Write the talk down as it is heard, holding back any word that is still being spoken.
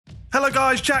Hello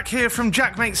guys, Jack here from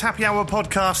Jack Makes Happy Hour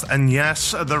podcast, and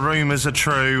yes, the rumours are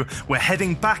true. We're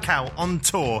heading back out on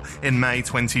tour in May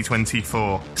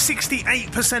 2024.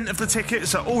 68% of the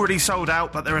tickets are already sold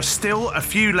out, but there are still a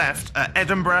few left at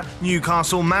Edinburgh,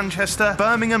 Newcastle, Manchester,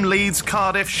 Birmingham, Leeds,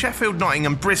 Cardiff, Sheffield,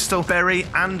 Nottingham, Bristol, Bury,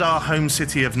 and our home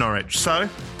city of Norwich. So,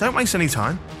 don't waste any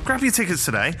time. Grab your tickets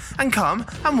today and come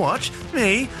and watch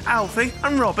me, Alfie,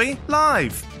 and Robbie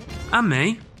live. And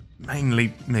me.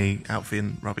 Mainly me, Alfie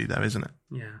and Robbie there, isn't it?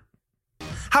 Yeah.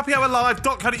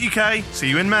 happyhourlive.co.uk. See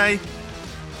you in May.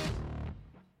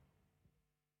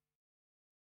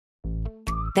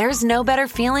 There's no better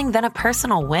feeling than a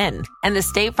personal win. And the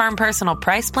State Farm Personal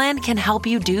Price Plan can help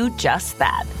you do just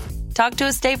that. Talk to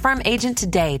a State Farm agent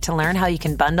today to learn how you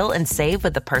can bundle and save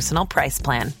with the Personal Price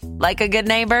Plan. Like a good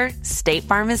neighbor, State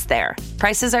Farm is there.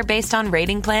 Prices are based on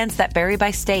rating plans that vary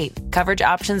by state. Coverage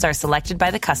options are selected by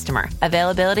the customer.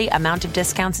 Availability, amount of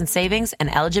discounts and savings,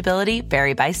 and eligibility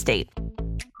vary by state.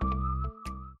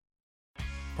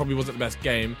 Probably wasn't the best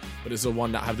game, but it's the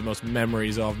one that I have the most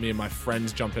memories of. Me and my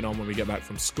friends jumping on when we get back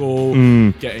from school,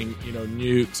 getting,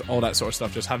 nukes, all that sort of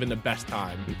stuff, just having the best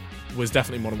time was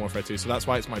definitely Modern Warfare 2, so that's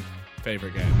why it's my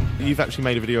favourite game. You've actually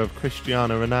made a video of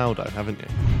Cristiano Ronaldo, haven't you?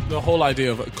 The whole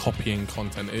idea of copying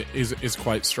content is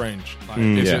quite strange.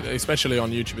 Especially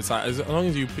on YouTube. It's like, as long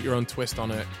as you put your own twist on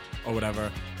it or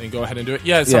whatever, then go ahead and do it.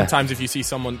 Yeah, sometimes if you see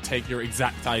someone take your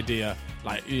exact idea,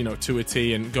 to a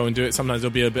T and go and do it, sometimes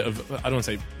there'll be a bit of,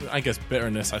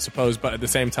 bitterness, I suppose, but at the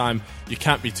same time, you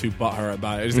can't be too butthurt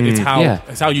about it. It's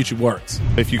how YouTube works.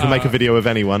 If you could make a video of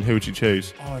anyone, who would you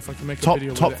choose? Oh, if I can make a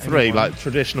video top with three, anyone. like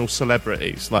traditional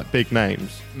celebrities, like big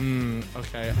names.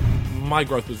 Okay. My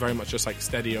growth was very much just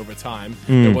steady over time.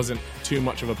 There wasn't too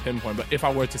much of a pinpoint, but if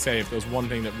I were to say if there was one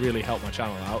thing that really helped my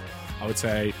channel out, I would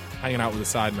say hanging out with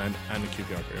the Sidemen and the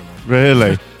QPR crew, man.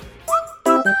 Really?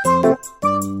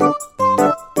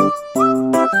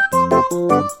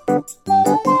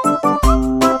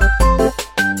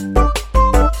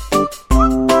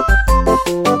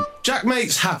 Jack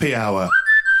Makes Happy Hour.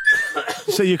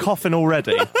 So you're coughing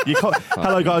already?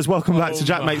 Hello guys, welcome back to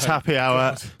Jack Makes Happy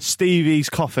Hour. Stevie's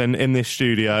coughing in this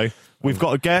studio. We've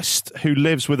got a guest who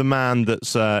lives with a man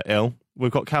that's ill. We've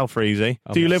got CALFREEZY.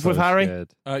 Do you live with Harry?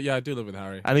 Yeah, I do live with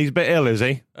Harry. And he's a bit ill, is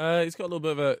he? He's got a little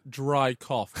bit of a dry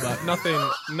cough, but nothing.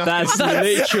 That's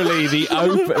literally the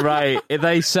open. Right.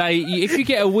 They say if you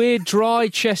get a weird, dry,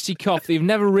 chesty cough that you've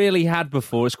never really had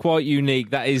before, it's quite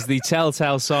unique. That is the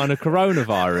telltale sign of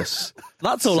coronavirus.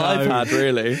 That's all I've had,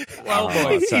 really. Well,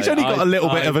 he's only got a little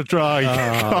bit of a dry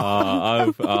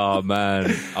cough. Oh,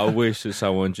 man. I wish that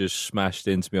someone just smashed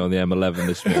into me on the M11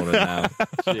 this morning now.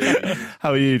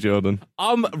 How are you, Jordan?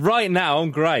 Right now,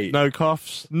 I'm great. No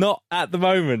coughs? Not at the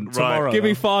moment. Right. Tomorrow. Give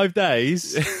me 5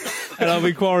 days and I'll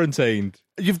be quarantined.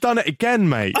 You've done it again,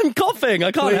 mate. I'm coughing.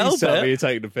 I can't help Tell me it. you're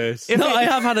taking the piss. No, I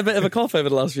have had a bit of a cough over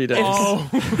the last few days.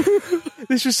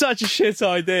 This was such a shit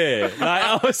idea.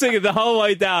 I was thinking the whole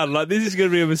way down, this is going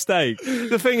to be a mistake.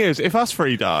 The thing is, if us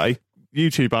three die,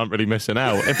 YouTube aren't really missing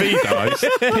out. If he dies,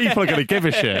 people are going to give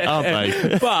a shit, aren't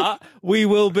they? But we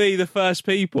will be the first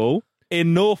people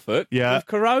in Norfolk with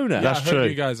corona. That's I heard true.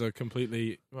 You guys are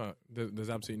completely. Well, there's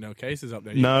absolutely no cases up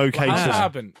there. No How cases. did that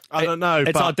happen? I don't know.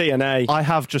 It's but our DNA. I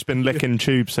have just been licking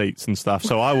tube seats and stuff,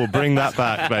 so I will bring that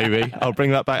back, baby. I'll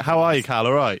bring that back. How are you, Cal?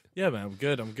 All right? Yeah, man, I'm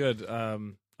good.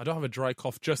 I don't have a dry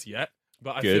cough just yet.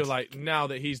 But I Good. feel like now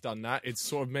that he's done that, it's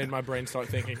sort of made my brain start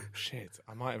thinking, shit,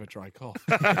 I might have a dry cough.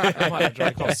 I might have a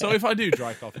dry cough. So if I do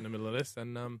dry cough in the middle of this,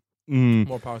 then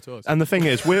more power to us. And the thing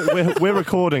is, we're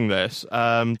recording this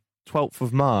 12th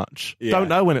of March. Yeah. Don't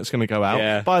know when it's going to go out.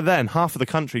 Yeah. By then, half of the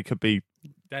country could be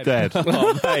dead.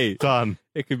 Oh, mate. Done.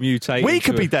 It could mutate. We into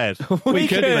could be a- dead. We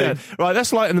could be. Right,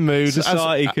 let's lighten the mood.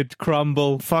 Society could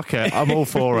crumble. Fuck it. I'm all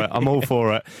for it. I'm all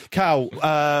for it. Cal,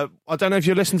 I don't know if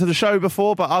you listened to the show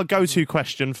before, but our go-to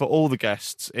question for all the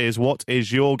guests is, what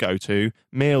is your go-to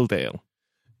meal deal?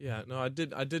 Yeah, no, I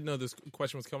did know this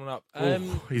question was coming up.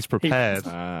 He's prepared.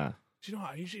 Do you know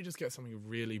what? I usually just get something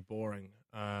really boring.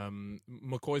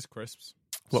 McCoy's crisps.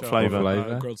 What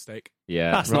flavour? Grilled steak.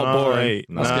 Yeah. That's not boring.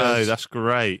 No, good. that's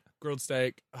great. Grilled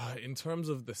steak. In terms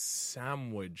of the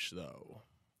sandwich, though,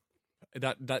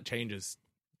 that changes.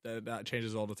 That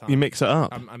changes all the time. You mix it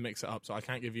up. I mix it up, so I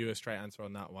can't give you a straight answer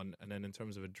on that one. And then in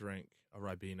terms of a drink, a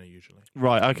Ribena usually.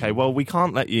 Right, okay. Well, we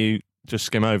can't let you just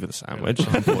skim over the sandwich,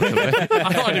 unfortunately.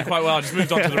 I thought I did quite well. I just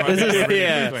moved on to the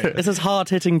Ribena. This is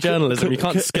hard-hitting journalism. You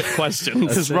can't skip questions.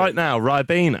 Because right now,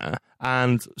 Ribena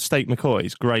and Steak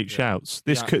McCoy's, great shouts.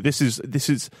 This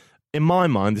is in my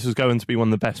mind, this is going to be one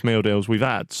of the best meal deals we've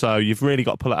had. So you've really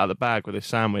got to pull it out of the bag with this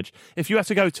sandwich. If you had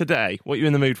to go today, what are you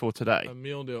in the mood for today? A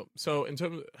meal deal. So in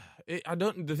terms of,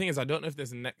 the thing is, I don't know if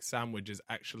this next sandwich is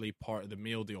actually part of the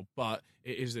meal deal, but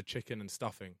it is the chicken and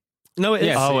stuffing. No, it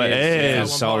is. Oh, it is.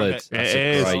 Yeah, Solid. it. That's It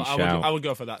a is. great I shout. would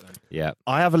go for that then. Yeah.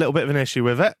 I have a little bit of an issue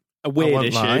with it. A weird I won't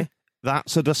issue. lie.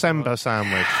 That's a December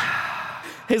sandwich.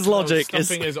 His logic is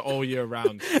Stuffing is all year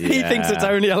round. he thinks it's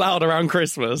only allowed around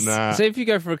Christmas. Nah. So if you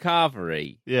go for a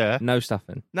carvery, Yeah. no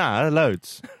stuffing. Nah,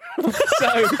 loads.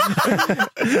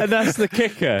 And that's the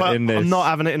kicker But in this. I'm not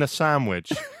having it in a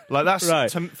sandwich. Like that's Right.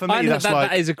 for me. I know That's that, like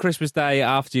that is a Christmas day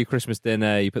after your Christmas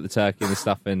dinner. You put the turkey and the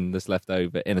stuffing that's left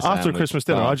over in a sandwich. after a Christmas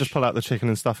dinner. I Bunch. just pull out the chicken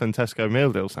and stuff in Tesco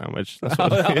meal deal sandwich. That's what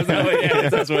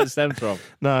That's where it stemmed from.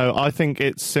 No, I think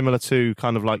it's similar to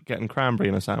kind of like getting cranberry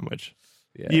in a sandwich.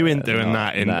 Yeah, You ain't doing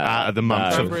that in out of the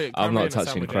months of. I'm not in a touching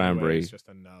sandwich cranberry. Anyway, it's just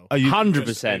a no. Are you?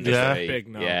 100%. Yeah. Big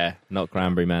no. Yeah, not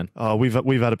cranberry, man. Oh, we've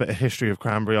had a bit of history of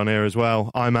cranberry on here as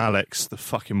well. I'm Alex, the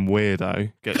fucking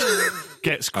weirdo.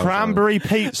 Gets cranberry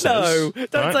pizzas. No,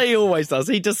 don't right? say he always does.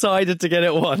 He decided to get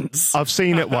it once. I've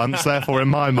seen it once, therefore in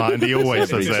my mind he always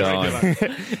does Every it.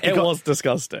 time. It was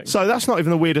disgusting. So that's not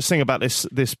even the weirdest thing about this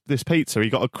pizza. You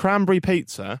got a cranberry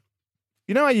pizza.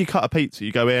 You know how you cut a pizza?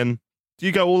 You go in. Do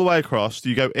you go all the way across?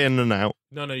 Do you go in and out?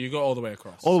 No, you go all the way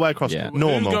across. All the way across. Yeah.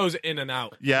 Normal. Who goes in and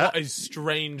out? Yeah. What a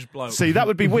strange bloke. See, that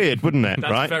would be weird, wouldn't it?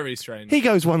 That's right? very strange. He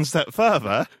goes one step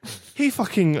further. He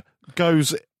fucking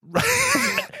goes.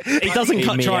 He doesn't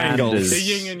cut triangles. The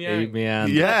yin and yang. He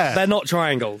meanders. Yeah. They're not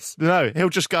triangles. No, he'll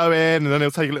just go in and then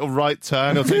he'll take a little right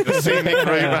turn. He'll take the scenic route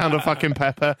round a fucking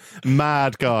pepper.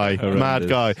 Mad guy. Mad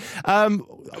guy.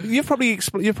 You've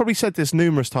probably said this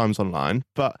numerous times online,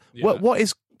 but Yeah. what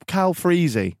is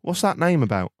CALFREEZY? What's that name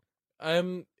about?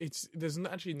 There's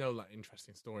actually no like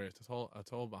interesting story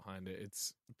at all behind it.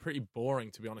 It's pretty boring,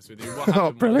 to be honest with you. What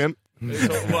happened Brilliant.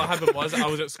 What happened was I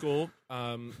was at school.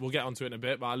 We'll get onto it in a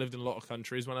bit, but I lived in a lot of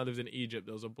countries. When I lived in Egypt,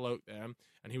 there was a bloke there,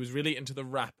 and he was really into the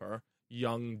rapper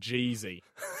Young Jeezy.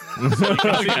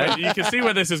 So you can see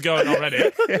where this is going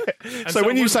already. And So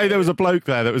when you one say day- there was a bloke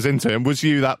there that was into him, was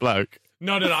you that bloke?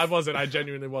 No, I wasn't. I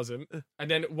genuinely wasn't. And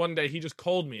then one day he just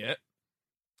called me it.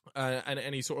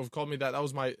 And he sort of called me that. That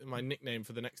was my nickname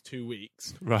for the next 2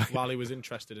 weeks, Right. while he was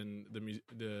interested in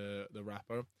the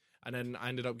rapper. And then I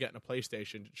ended up getting a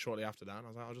PlayStation shortly after that. And I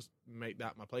was like, I'll just make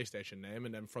that my PlayStation name.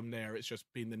 And then from there, it's just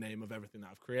been the name of everything that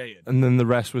I've created. And then the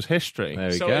rest was history. There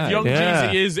we So go. if Young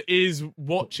Yeah. Jeezy is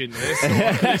watching this or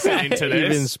listening to You've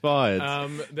this, inspired.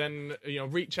 then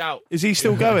reach out. Is he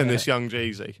still going, this young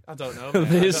Jeezy? I don't know.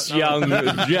 man. This I don't know.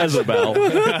 young Jezebel.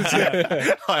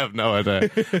 I have no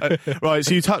idea. Right,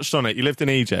 so you touched on it. You lived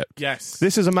in Egypt. Yes.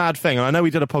 This is a mad thing, and I know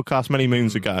we did a podcast many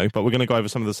moons ago, but we're going to go over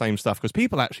some of the same stuff because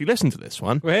people actually listen to this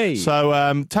one. Hey.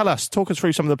 So talk us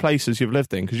through some of the places you've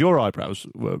lived in, because your eyebrows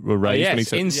were raised when he yes,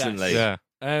 said instantly.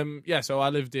 Yeah. So I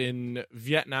lived in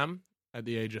Vietnam at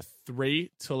the age of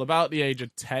 3 till about the age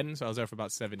of 10. So I was there for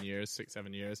about 7 years.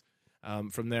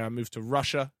 From there, I moved to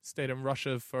Russia, stayed in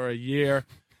Russia for a year.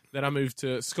 Then I moved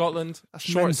to Scotland,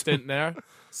 short mental. stint there,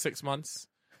 6 months.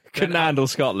 Couldn't Then handle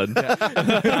Scotland.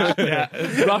 yeah.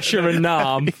 Russia and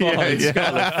Nam. Fine. Yeah.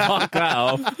 Scotland. Fuck that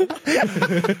off.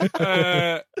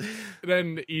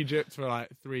 Then Egypt for like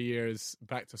 3 years,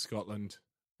 back to Scotland,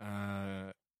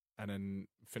 and then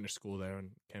finished school there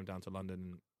and came down to London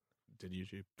and did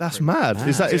YouTube. That's mad.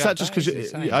 Is that Yeah. just That is because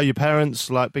insane. are your parents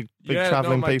like big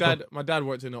travelling people? My dad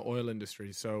worked in the oil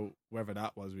industry, so wherever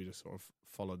that was, we just sort of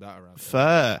followed that around.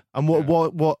 Fair. And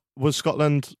what was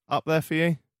Scotland up there for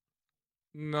you?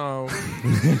 No.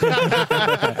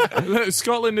 Look,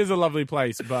 Scotland is a lovely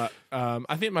place, but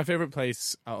I think my favourite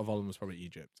place out of all of them was probably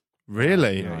Egypt.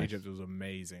 Really? Yeah, Egypt was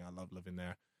amazing. I love living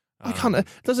there. I can't.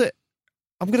 Does it?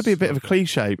 I'm going to be a bit of a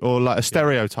cliche or like a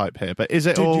stereotype here, but is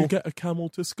it all? get a camel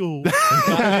to school? When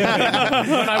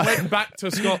I went back to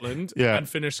Scotland Yeah. and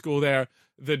finished school there,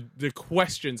 the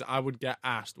questions I would get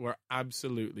asked were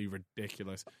absolutely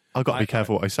ridiculous. I've got to be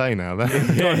careful what I say now.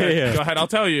 Then. Go ahead, I'll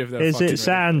tell you if they're fucking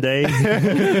Sandy?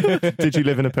 Did you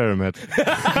live in a pyramid?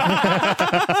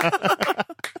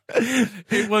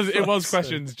 It was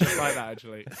questions just like that,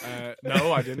 actually.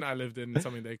 No, I didn't. I lived in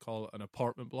something they call an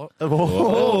apartment block,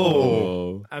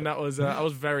 Oh. and that was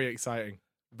very exciting.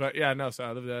 But yeah, no. So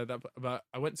I lived there. But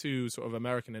I went to sort of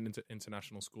American and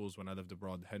international schools when I lived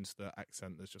abroad. Hence the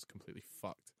accent that's just completely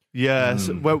fucked. Yeah,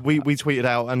 so, well, we tweeted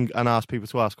out and asked people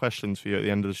to ask questions for you at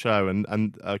the end of the show,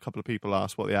 and a couple of people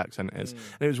asked what the accent is.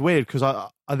 And it was weird because I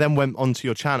then went onto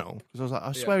your channel because I was like,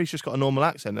 I swear he's just got a normal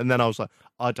accent, and then I was like,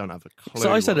 I don't have a clue.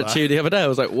 So I said it to you the other day. I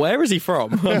was like, where is he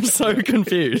from? I'm so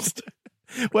confused.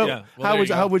 Well, Yeah, well, there you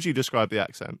go. how would you describe the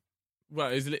accent? Well,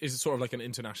 it's sort of like an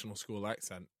international school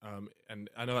accent. And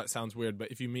I know that sounds weird, but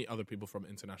if you meet other people from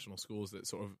international schools that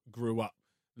sort of grew up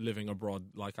living abroad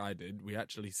like I did, we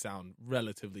actually sound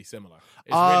relatively similar.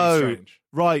 It's really strange.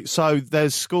 Right. So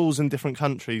there's schools in different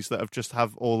countries that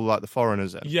have all like the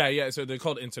foreigners in. Yeah. So they're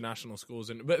called international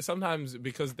schools, but sometimes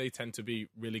because they tend to be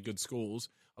really good schools,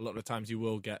 a lot of times you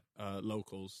will get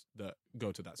locals that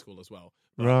go to that school as well.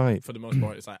 But right. For the most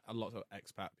part, it's like a lot of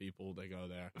expat people. They go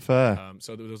there. Fair.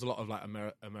 So there was a lot of like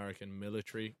American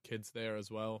military kids there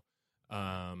as well.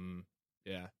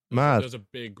 Yeah. Mad. There's a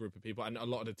big group of people, and a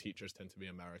lot of the teachers tend to be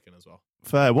American as well.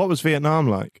 Fair. What was Vietnam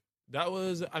like? That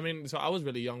was, I mean, so I was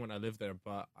really young when I lived there,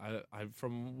 but I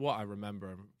from what I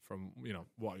remember, from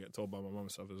what I get told by my mum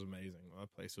and stuff, it was amazing.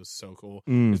 That place was so cool.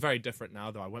 It's very different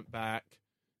now, though. I went back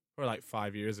for like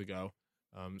 5 years ago,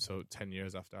 so 10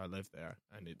 years after I lived there,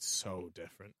 and it's so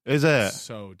different. Is it? It's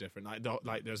so different.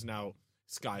 Like there's now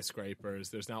skyscrapers.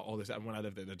 There's now all this, and when I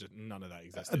lived there, none of that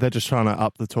existed. They're just trying to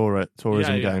up the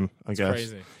tourism game, I guess.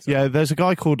 Crazy. So, yeah, there's a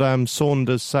guy called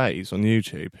Saunders Says on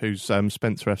YouTube who's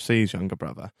Spencer FC's younger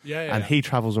brother. And he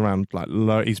travels around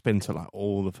he's been to like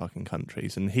all the fucking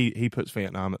countries, and he puts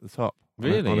Vietnam at the top.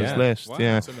 Really? On his list. Wow,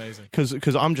 yeah, that's amazing.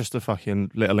 Because I'm just a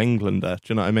fucking little Englander.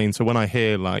 Do you know what I mean? So when I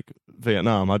hear like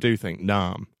Vietnam, I do think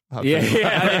Nam.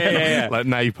 Yeah. Like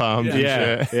napalm and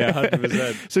shit. Yeah,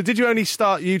 100%. So did you only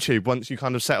start YouTube once you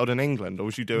kind of settled in England, or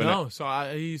was you doing it? No, so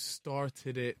I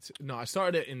started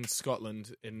it in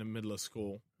Scotland in the middle of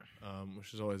school,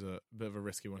 which is always a bit of a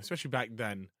risky one, especially back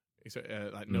then.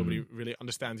 Nobody really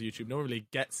understands YouTube. No one really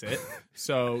gets it.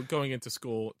 So going into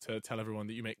school to tell everyone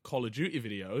that you make Call of Duty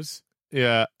videos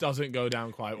doesn't go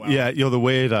down quite well. Yeah, you're the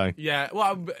weirdo. Yeah,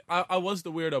 well, I was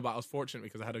the weirdo, but I was fortunate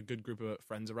because I had a good group of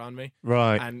friends around me.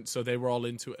 Right. And so they were all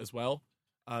into it as well.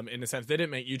 In a sense, they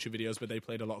didn't make YouTube videos, but they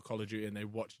played a lot of Call of Duty and they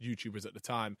watched YouTubers at the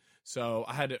time. So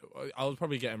I was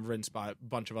probably getting rinsed by a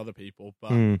bunch of other people,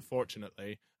 but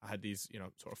fortunately, I had these,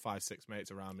 sort of 5-6 mates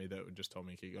around me that would just told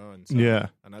me to keep going. So, yeah.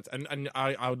 And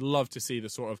I would love to see the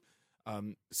sort of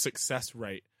success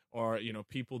rate, or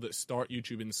people that start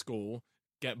YouTube in school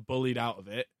get bullied out of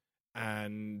it,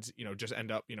 and just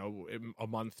end up a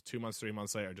month, 2 months, 3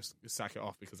 months later just sack it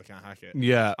off because I can't hack it.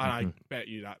 Yeah. And I bet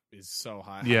you that is so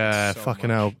high. Yeah, so fucking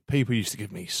much. hell. People used to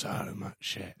give me so much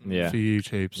shit for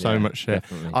YouTube. So Yeah, much shit.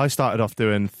 definitely. I started off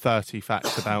doing 30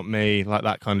 facts about me, like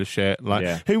that kind of shit.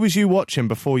 Like, who was you watching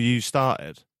before you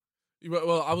started?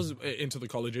 Well, I was into the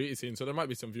Call of Duty scene, so there might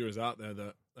be some viewers out there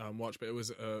that watch, but it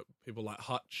was people like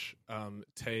Hutch,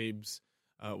 Tabes,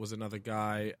 was another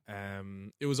guy.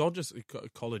 It was all just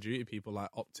Call of Duty people, like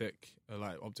Optic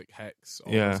Hex,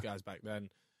 all those guys back then.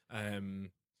 But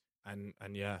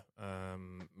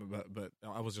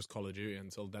I was just Call of Duty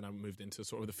until then. I moved into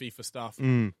sort of the FIFA stuff.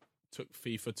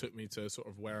 FIFA took me to sort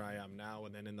of where I am now,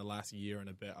 and then in the last year and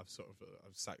a bit, I've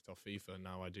sacked off FIFA, and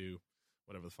now I do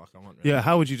whatever the fuck I want. Really. Yeah,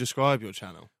 how would you describe your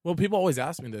channel? Well, people always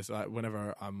ask me this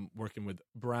whenever I'm working with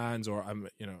brands, or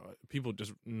people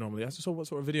just normally ask, so what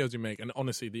sort of videos do you make? And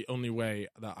honestly, the only way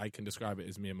that I can describe it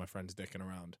is me and my friends dicking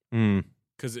around.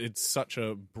 Because it's such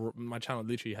my channel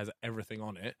literally has everything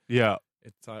on it. Yeah.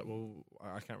 It's like, well,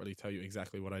 I can't really tell you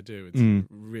exactly what I do. It's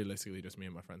realistically just me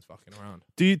and my friends fucking around.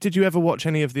 Did you ever watch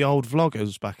any of the old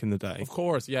vloggers back in the day? Of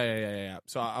course, yeah.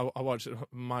 So I watched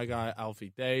my guy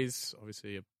Alfie Days,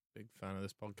 obviously a big fan of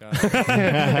this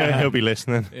podcast. He'll be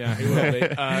listening. Yeah, he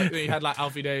will be. He had like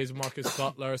Alfie Days, Marcus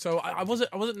Butler. So I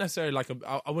wasn't necessarily like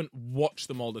I wouldn't watch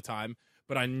them all the time,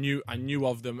 but I knew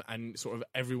of them, and sort of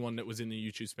everyone that was in the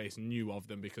YouTube space knew of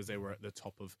them because they were at the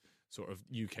top of sort of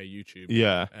UK YouTube.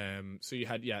 Yeah. So you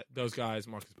had those guys,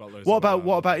 Marcus Butler. What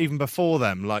about even before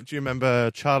them? Like, do you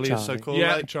remember Charlie is so cool?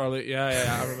 Yeah, Charlie.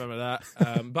 Yeah, I remember that.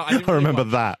 But I didn't I remember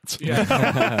watch. That.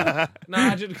 Yeah. No,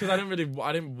 I didn't, because I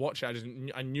didn't watch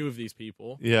it. I knew of these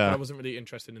people. Yeah. But I wasn't really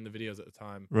interested in the videos at the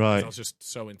time. Right. I was just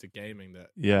so into gaming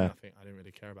that I didn't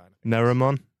really care about it.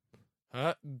 Neramon?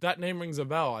 That name rings a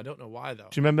bell. I don't know why though.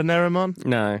 Do you remember Neramon?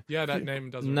 No. Yeah, that name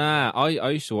doesn't. Nah,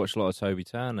 I used to watch a lot of Toby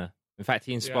Turner. In fact,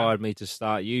 he inspired me to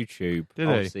start YouTube. Did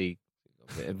Obviously,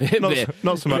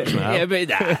 not so much now. Yeah, but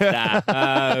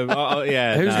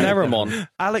Who's Neramon?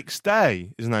 Alex Day,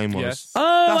 his name was. Yes.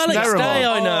 Oh, That's Alex Neramon. Day,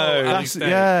 I know. Alex Day.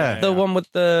 Yeah. The one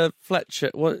with the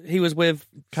Fletcher. What he was with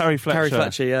Carrie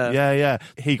Fletcher. yeah. Yeah.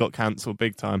 He got cancelled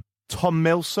big time. Tom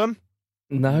Milsom?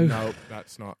 No. No,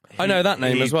 that's not. I know that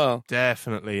name He as well.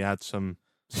 Definitely had some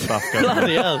stuff going on.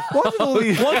 Bloody hell.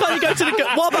 Why can't you go to the...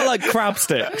 What about, like, crab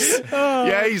sticks?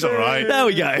 Yeah, he's all right. There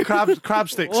we go. Crab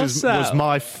Sticks was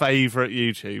my favourite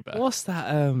YouTuber. What's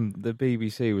that? The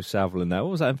BBC was Savile in there.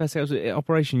 What was that investigation? Was it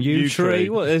Operation U Tree?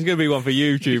 What? There's going to be one for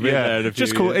YouTube in there. In a few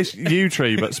just call it U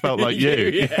Tree, but spelt like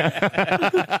you.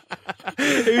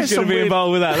 Who's going to be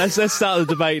involved with that? Let's start the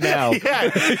debate now.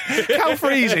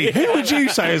 CALFREEZY, who would you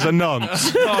say is a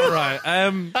nonce? All right.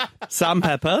 Sam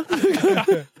Pepper.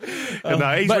 No,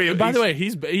 by the way,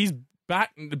 he's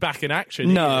back in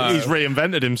action. No. He's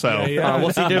reinvented himself. Yeah.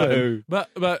 What's he doing? But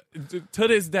to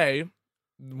this day,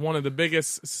 one of the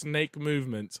biggest snake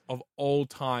movements of all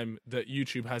time that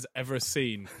YouTube has ever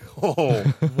seen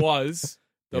was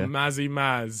the Mazzy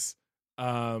Maz.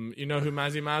 You know who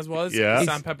Mazzy Maz was? Yeah.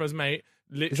 Sam Pepper's mate.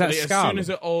 Literally, as soon as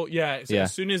it all,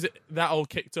 as soon as that all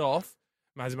kicked off,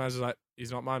 Mazzy Maz was like, "He's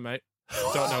not my mate.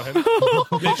 Don't know him."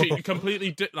 Literally,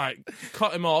 completely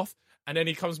cut him off. And then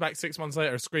he comes back 6 months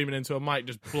later screaming into a mic,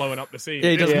 just blowing up the scene. Yeah,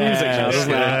 he does music now, doesn't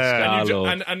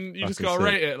he? And you just got to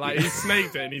rate it. Like, he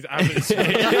snaked it and he's absolutely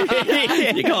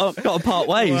snaked. You got to part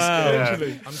ways. Wow.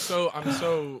 Yeah. I'm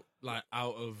so like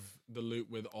out of the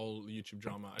loop with all YouTube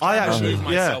drama. I try to remove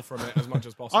myself from it as much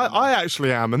as possible. I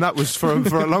actually am, and that was for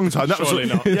a long time. That Surely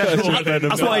was, not. Yeah,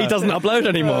 That's why he doesn't upload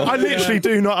anymore. I literally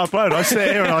do not upload. I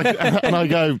sit here and I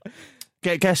go,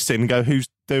 get guests in and go, who's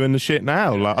doing the shit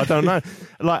now? Like, I don't know.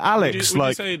 Like Alex, would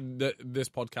you say that this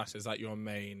podcast is like your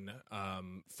main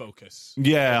focus?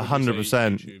 Yeah,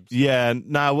 100%. Yeah,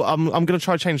 no, I'm going to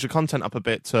try to change the content up a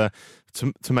bit to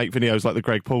make videos like the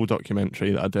Greg Paul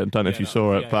documentary that I did. Don't know if you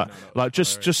saw it, but like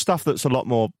just stuff that's a lot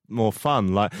more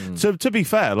fun. Like to be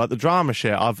fair, like the drama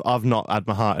shit, I've not had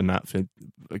my heart in that for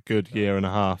a good year and a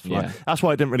half. Like, that's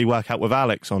why it didn't really work out with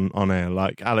Alex on air.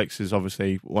 Like Alex is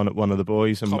obviously one of the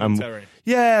boys, and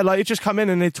yeah, like it just come in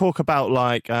and they talk about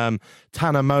like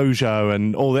Tana Mojo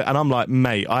and all that, and I'm like,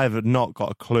 mate, I have not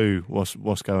got a clue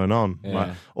what's going on. Like,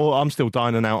 or I'm still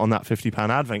dining out on that £50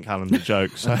 advent calendar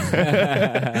joke. So.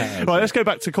 Right, let's go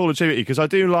back to Call of Duty because I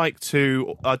do like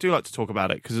to talk about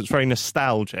it because it's very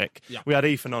nostalgic. Yeah. We had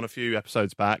Ethan on a few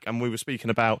episodes back, and we were speaking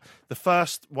about the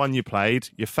first one you played,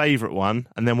 your favourite one,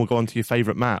 and then we'll go on to your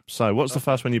favourite map. So, what's the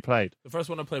first one you played? The first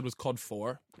one I played was COD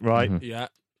 4. Right. Mm-hmm. Yeah.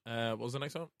 What was the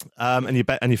next one? And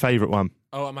your favourite one?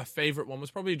 Oh, and my favourite one was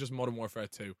probably just Modern Warfare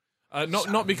 2.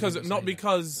 Not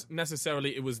because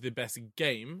necessarily it was the best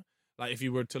game. Like, if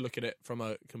you were to look at it from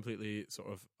a completely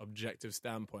sort of objective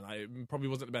standpoint, it probably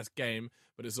wasn't the best game,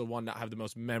 but it's the one that I have the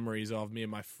most memories of. Me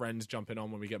and my friends jumping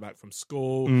on when we get back from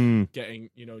school, getting,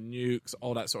 nukes,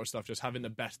 all that sort of stuff, just having the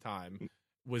best time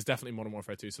was definitely Modern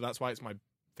Warfare 2. So that's why it's my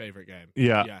favourite game.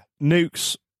 Yeah.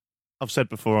 Nukes, I've said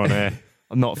before on air,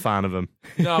 I'm not a fan of them.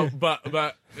 No, but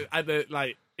at the,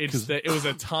 like, it was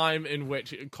a time in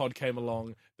which COD came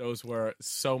along. Those were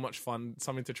so much fun,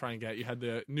 something to try and get. You had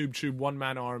the NoobTube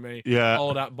one-man army,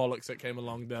 all that bollocks that came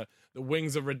along. The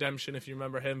Wings of Redemption, if you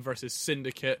remember him, versus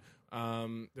Syndicate.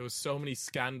 There was so many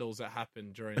scandals that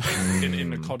happened during in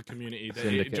the COD community.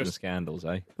 Syndicate the scandals,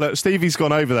 eh? Look, Stevie's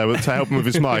gone over there to help him with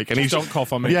his mic, and he's don't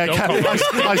cough on me. Yeah,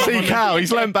 I see Cal.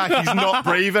 He's leant back. He's not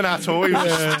breathing at all.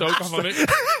 Don't cough on me.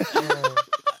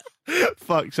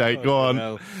 Fuck's sake, go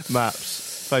on.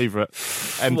 Maps, favourite,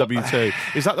 MW2.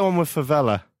 Is that the one with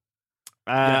Favela?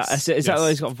 Is that the one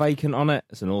that's got vacant on it?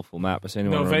 It's an awful map.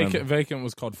 Vacant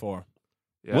was COD 4.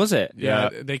 Yeah. Was it? Yeah,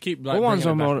 they keep like. What ones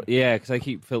are more? Yeah, because they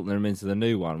keep filtering them into the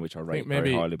new one, which I rate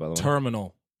very highly. By the way,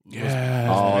 Terminal. Yeah.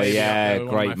 Oh yeah,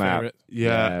 great map. Favorites.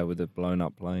 Yeah, with the blown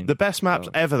up plane. The best maps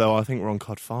ever, though, I think, were on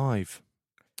COD 5.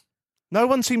 No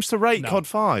one seems to rate COD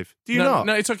 5. Do you not?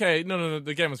 No, it's okay. No.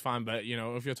 The game was fine, but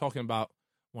if you're talking about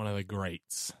one of the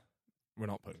greats, we're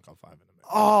not putting COD 5 in the mix.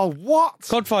 Oh, what?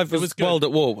 COD 5 was World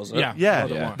at War, wasn't it?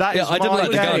 Yeah. That is I did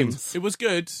like the guns. It was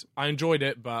good. I enjoyed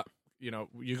it, but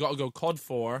you got to go COD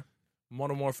 4,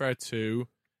 Modern Warfare 2,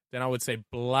 then I would say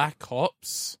Black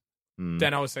Ops,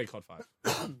 then I would say COD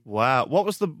 5. Wow. What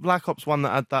was the Black Ops one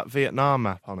that had that Vietnam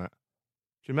map on it?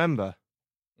 Do you remember?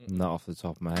 Not off the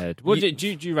top of my head. Well, do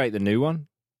you rate the new one?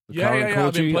 Yeah.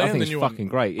 I've been playing I think the it's new fucking one.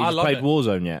 great. You I just love played it.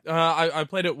 Warzone yet? I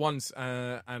played it once,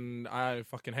 and I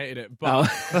fucking hated it. But,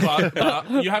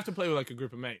 but you have to play with like a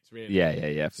group of mates, really.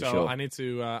 Yeah, for so sure. I need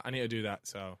to do that.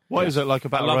 So what is it like a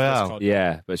battle royale?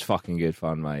 Yeah, but it's fucking good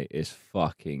fun, mate. It's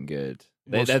fucking good.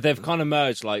 They've kind of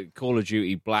merged like Call of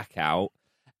Duty Blackout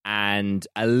and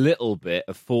a little bit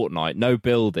of Fortnite. No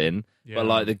building, but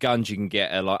like the guns you can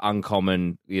get are like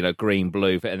uncommon, green,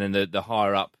 blue, and then the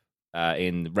higher up.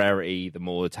 In rarity, the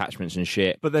more attachments and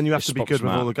shit. But then you have to be good with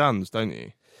all the guns, don't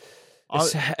you?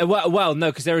 Well,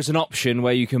 no, because there is an option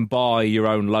where you can buy your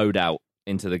own loadout.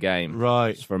 into the game.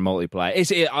 Right. For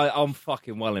multiplayer. I'm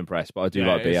fucking well impressed, but I do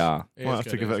like BR. Might have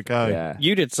to give it a go. Yeah.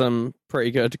 You did some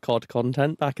pretty good COD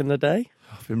content back in the day.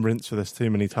 I've been rinsed for this too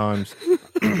many times.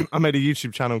 I made a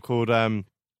YouTube channel called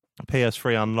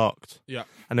PS3 Unlocked. Yeah.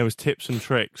 And there was tips and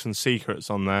tricks and secrets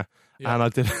on there. Yeah. And I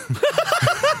did...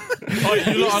 Oh,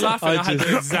 you lot are laughing. I had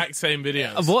the exact same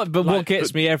videos. What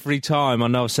gets me every time, I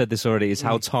know I've said this already, is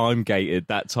how time-gated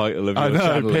that title of your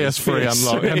channel is. PS3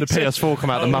 Unlocked, and the PS4 come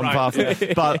out the month after.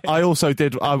 But I also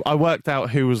did, I worked out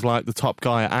who was like the top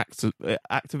guy at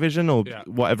Activision or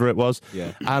whatever it was.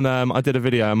 Yeah. And I did a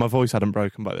video, and my voice hadn't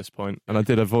broken by this point, and I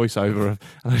did a voiceover,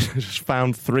 and I just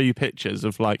found 3 pictures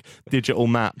of like digital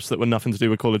maps that were nothing to do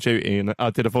with Call of Duty, and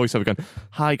I did a voiceover going,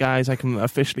 "Hi guys, I can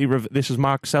officially, this is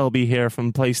Mark Selby here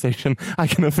from PlayStation. I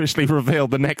can officially reveal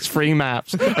the next 3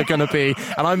 maps are going to be,"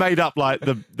 and I made up like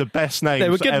the best names. They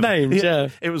were good names, yeah.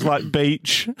 It was like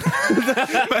beach,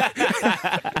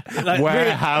 like,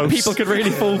 warehouse. People could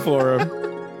really fall for them.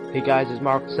 Hey guys, it's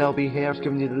Mark Selby here,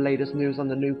 giving you the latest news on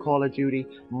the new Call of Duty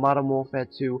Modern Warfare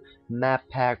 2 Map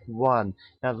Pack 1.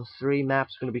 Now the 3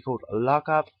 maps are going to be called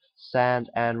Lockup, Sand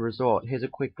and Resort. Here's a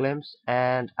quick glimpse,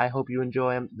 and I hope you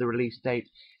enjoy them. The release date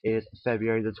is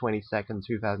February the 22nd,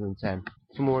 2010.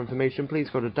 For more information, please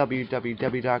go to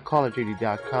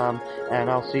www.callofduty.com, and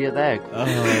I'll see you there.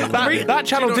 That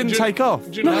channel didn't take off.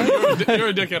 Do you know, you're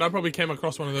a dickhead. I probably came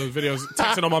across one of those videos,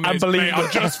 texting on my mates, mate,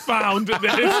 I've just found this.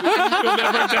 You'll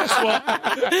never guess what.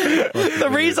 The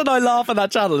reason I laugh at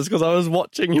that channel is because I was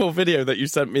watching your video that you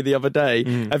sent me the other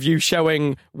day of you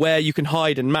showing where you can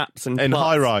hide in maps and in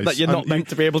high rise that you're not meant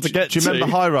to be able to get to. Do you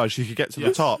remember high rise? You could get to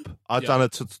the top. I'd done a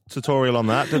tutorial on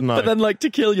that, didn't I? But then, like, to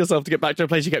kill yourself to get back to a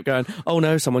place, you kept going, "Oh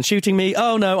no, someone's shooting me.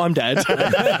 Oh no, I'm dead."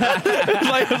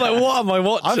 I was like, what am I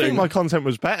watching? I think my content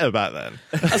was better back then.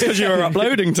 That's because you were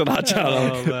uploading to that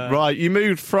channel. Right, you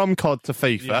moved from COD to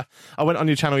FIFA. Yeah. I went on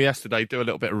your channel yesterday, do a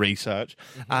little bit of research,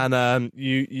 and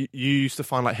you used to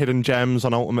find like hidden gems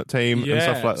on Ultimate Team and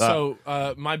stuff like that. So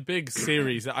my big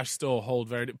series that I still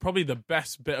hold probably the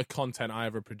best bit of content I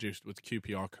ever produced was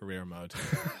QPR Career Mode.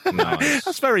 Nice.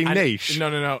 That's very niche.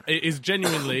 No. It is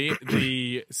genuinely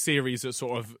the series that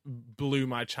sort of blew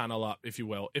my channel up, if you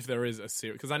will, if there is a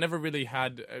series. Because I never really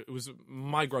had,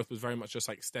 my growth was very much just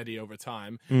like steady over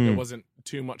time. There wasn't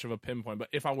too much of a pinpoint. But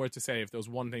if I were to say if there was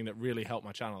one thing that really helped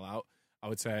my channel out, I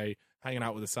would say hanging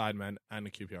out with the Sidemen and the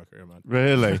QPR Career Mode.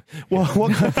 Really? What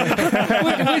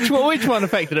which one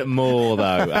affected it more,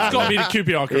 though? It's got to be the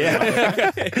QPR Career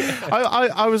Mode.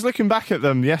 I was looking back at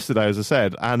them yesterday, as I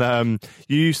said, and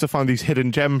you used to find these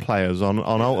hidden gem players on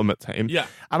Ultimate Team. Yeah.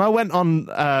 And I went on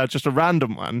just a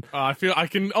random one. I feel I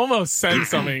can almost sense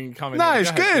something coming. No,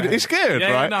 it's good. It's good,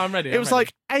 yeah, right? Yeah, no, I'm ready. It was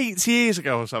like 8 years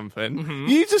ago or something.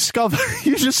 You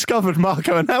discovered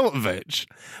Marko Arnautovic.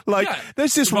 Like,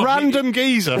 there's this random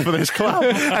geezer for this club,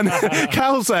 and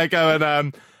Cal's there going,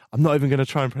 I'm not even going to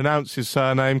try and pronounce his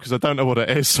surname because I don't know what it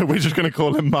is, so we're just going to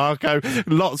call him Marco.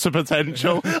 Lots of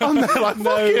potential. I'm there like,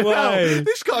 no way.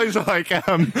 This guy's like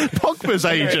Pogba's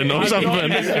agent or something.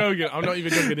 I'm not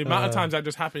even joking. The amount of times that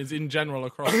just happens in general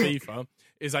across FIFA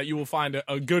is that you will find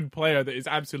a good player that is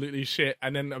absolutely shit,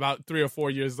 and then about 3 or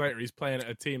 4 years later, he's playing at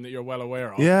a team that you're well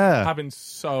aware of. Yeah. It happens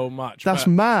so much. That's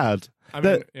mad. I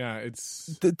mean,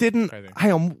 it's crazy.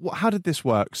 Hang on, how did this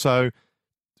work? So,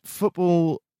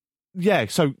 football... Yeah,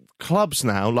 so clubs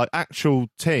now, like actual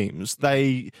teams,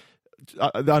 I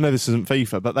know this isn't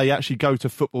FIFA, but they actually go to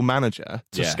Football Manager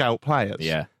to scout players.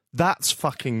 Yeah. That's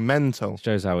fucking mental.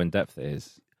 Shows how in-depth it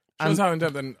is. Shows how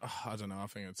in-depth, and I don't know, I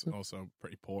think it's also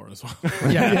pretty poor as well.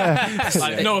 Yeah.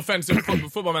 No offense,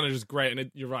 Football Manager is great, and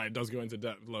you're right, it does go into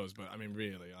depth loads, but I mean,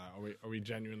 really, are we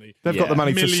genuinely... They've got the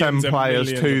money to send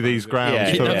players to these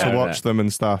grounds to watch them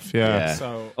and stuff, yeah.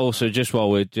 So, also, just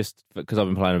because I've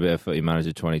been playing a bit of Footy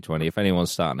Manager 2020, if anyone's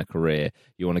starting a career,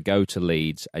 you want to go to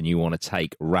Leeds and you want to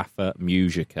take Rafa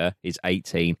Mujica. He's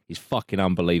 18, he's fucking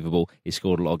unbelievable, he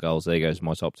scored a lot of goals. There goes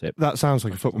my top tip. That sounds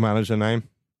like a Football Manager name.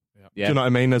 Yeah. Do you know what I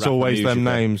mean? There's Rafa always Mujica. them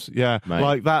names. Yeah. Mate.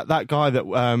 Like that guy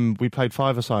that we played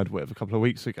five-a-side with a couple of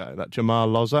weeks ago, that Jamal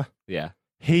Loza. Yeah.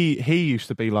 He used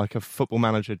to be like a Football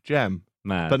Manager gem.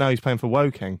 Man. But now he's playing for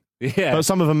Woking. Yeah. But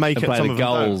some of them make and it, some the of them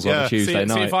goals don't. on a Tuesday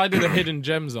night. See, if I did a hidden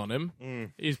gems on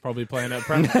him, he's probably playing at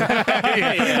Premier.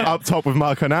 Up top with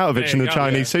Marko Arnautovic in the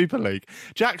Chinese Super League.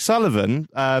 Jack Sullivan,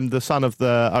 the son of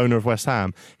the owner of West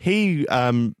Ham, he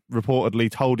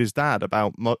reportedly told his dad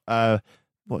about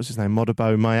what was his name,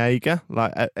 Modibo Maega,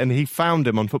 and he found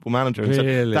him on Football Manager and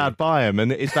said, "Dad, buy him."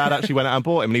 And his dad actually went out and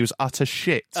bought him, and he was utter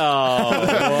shit. Oh,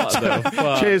 what the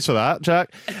fuck? Cheers for that,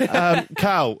 Jack.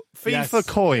 Cal, FIFA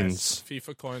coins. Yes,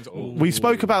 FIFA coins. We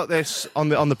spoke about this on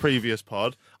the previous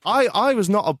pod. I was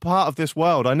not a part of this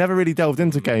world. I never really delved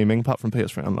into gaming, apart from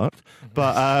PS3 Unlocked.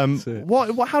 But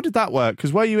how did that work?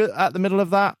 Because were you at the middle of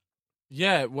that?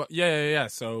 Yeah, yeah.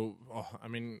 So, I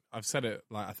mean, I've said it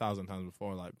like 1,000 times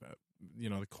before. Like,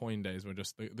 the coin days were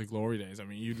just the glory days. I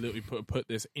mean, you literally put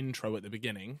this intro at the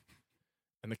beginning,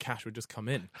 and the cash would just come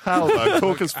in. How though?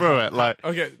 Talk us through it. Like,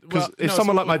 okay, because if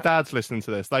someone like my dad's listening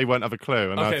to this, they won't have a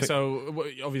clue. And so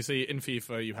obviously in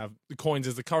FIFA you have the coins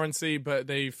as the currency, but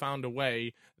they found a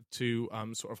way to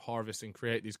sort of harvest and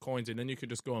create these coins, and then you could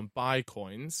just go and buy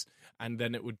coins, and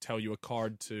then it would tell you a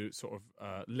card to sort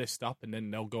of list up, and then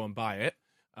they'll go and buy it.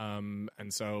 And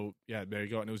so yeah, there you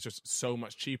go. And it was just so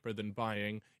much cheaper than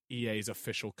buying EA's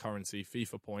official currency,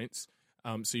 FIFA points.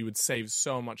 So you would save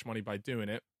so much money by doing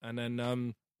it. And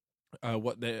then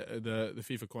what the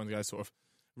FIFA coins guys sort of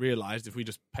realized, if we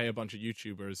just pay a bunch of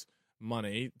YouTubers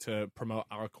money to promote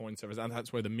our coin service, and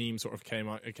that's where the meme sort of came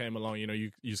along.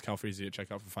 You use CALFREEZY at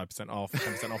checkout for 5% off,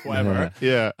 10% off, whatever.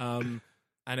 Yeah. And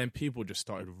then people just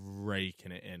started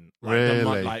raking it in.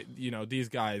 Really? These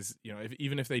guys,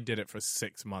 even if they did it for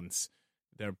 6 months,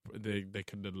 they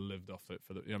could have lived off it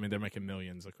they're making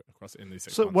millions across in these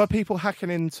 6 months. So were people hacking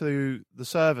into the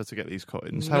server to get these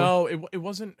coins? No, it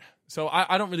wasn't. So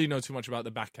I don't really know too much about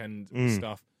the back end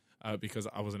stuff because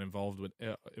I wasn't involved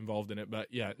in it. But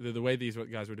yeah, the way these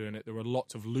guys were doing it, there were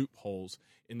lots of loopholes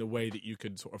in the way that you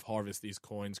could sort of harvest these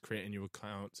coins, create a new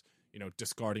account,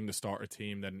 discarding the starter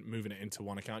team, then moving it into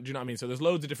one account. Do you know what I mean? So there's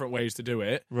loads of different ways to do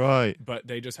it. Right. But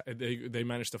they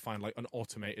managed to find like an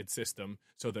automated system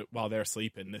so that while they're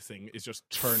sleeping, this thing is just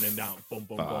turning down, boom,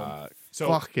 boom, boom. So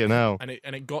fucking hell. And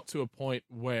it got to a point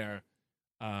where,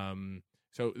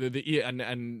 so the EA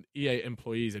and EA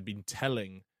employees had been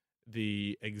telling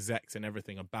the execs and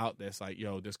everything about this, like,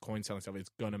 yo, this coin selling stuff is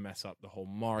gonna mess up the whole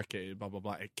market, blah blah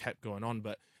blah. It kept going on,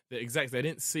 but the execs, they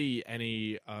didn't see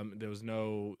any. There was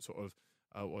no sort of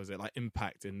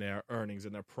impact in their earnings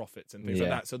and their profits and things like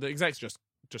that. So the execs just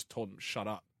told them, shut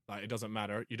up. Like, it doesn't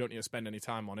matter. You don't need to spend any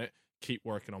time on it. Keep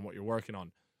working on what you're working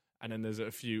on. And then there's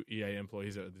a few EA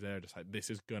employees that are there just like, this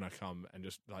is gonna come and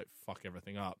just like fuck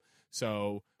everything up.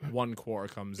 So one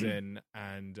quarter comes in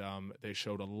and they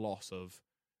showed a loss of,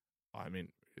 I mean,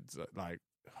 it's like,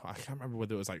 I can't remember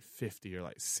whether it was like 50 or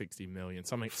like 60 million,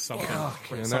 something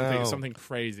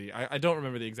crazy. I don't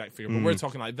remember the exact figure, but we're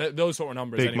talking like those sort of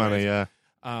numbers. Big money, yeah.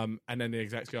 And then the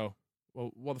execs go,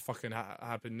 well, what the fucking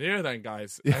happened there then,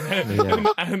 guys?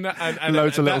 And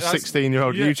loads of little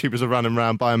 16-year-old YouTubers are running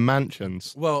around buying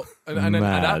mansions. Well, and then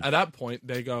at that point,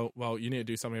 they go, well, you need to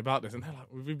do something about this. And they're like,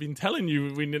 we've been telling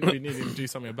you we need to do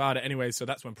something about it. Anyway, so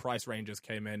that's when price ranges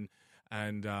came in,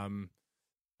 and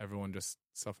everyone just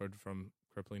suffered from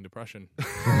crippling depression. You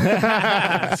know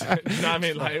what I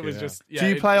mean? Like, it was just. Yeah, do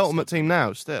you play Ultimate Team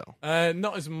now still?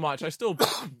 Not as much. I still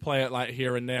play it like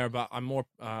here and there, but I'm more.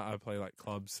 I play like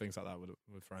clubs, things like that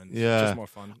with friends. Yeah, it's just more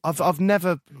fun.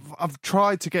 I've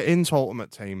tried to get into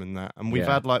Ultimate Team and that, and we've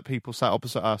had like people sat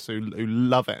opposite us who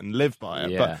love it and live by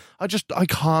it. But I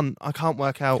can't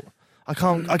work out. I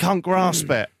can't grasp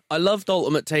it. I loved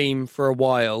Ultimate Team for a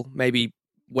while, maybe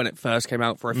when it first came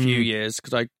out for a few years,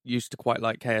 because I used to quite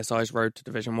like KSI's Road to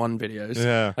Division 1 videos.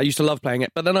 Yeah. I used to love playing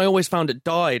it, but then I always found it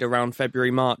died around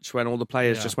February, March, when all the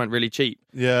players just went really cheap.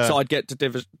 Yeah. So I'd get to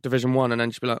Division 1 and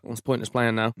then just be like, what's the point of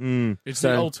playing now? It's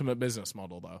the ultimate business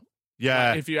model, though.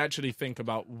 Yeah. Like, if you actually think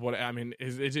about what, I mean,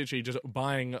 it's literally just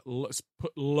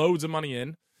put loads of money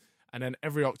in, and then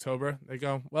every October they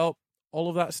go, well, all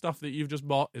of that stuff that you've just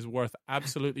bought is worth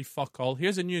absolutely fuck all.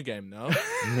 Here's a new game now.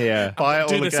 Yeah. Buy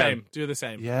it all again. Same. Do the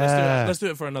same. Yeah. Let's do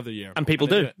it for another year. And people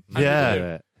do.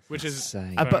 Which is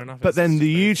fair enough. But then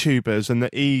the YouTubers and the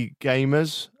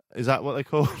e-gamers, is that what they're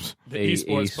called? The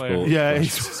eSports players. Yeah.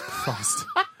 Jesus Christ.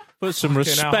 Put some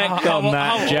respect on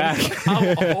that, Jack. How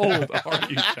old are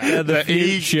you, Jack? They're the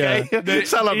future. They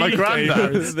sound like my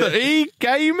granddad. The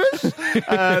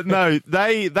e-gamers? No,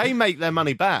 they make their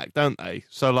money back, don't they?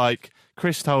 So, like,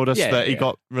 Chris told us that he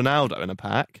got Ronaldo in a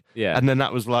pack, and then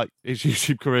that was like his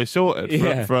YouTube career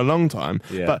sorted for a long time.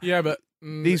 Yeah. But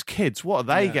these kids, what are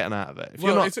they getting out of it? It's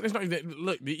not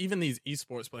look, even these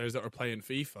esports players that are playing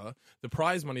FIFA, the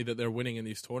prize money that they're winning in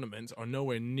these tournaments are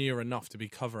nowhere near enough to be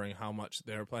covering how much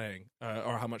they're playing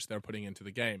or how much they're putting into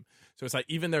the game. So it's like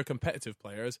even their competitive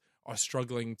players are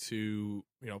struggling to,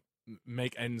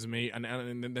 make ends meet, and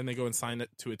then they go and sign it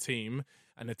to a team,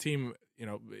 and the team,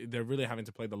 they're really having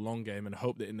to play the long game and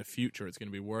hope that in the future it's going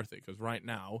to be worth it, because right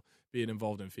now being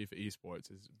involved in FIFA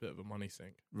esports is a bit of a money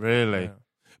sink. Really? Yeah.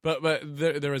 But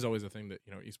there is always a thing that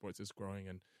esports is growing,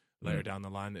 and later down the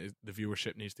line. The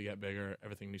viewership needs to get bigger.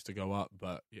 Everything needs to go up.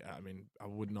 But yeah, I mean, I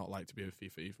would not like to be a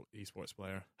FIFA esports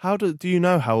player. How do you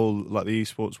know how like the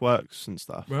esports works and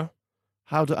stuff? Well,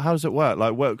 how does it work?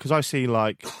 Like, because I see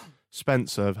like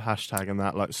Spencer hashtag and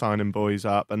that, like signing boys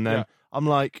up, and then I'm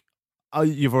like, oh,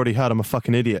 you've already heard I'm a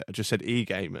fucking idiot. I just said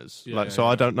e-gamers.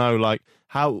 I don't know. Like,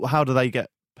 how do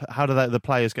the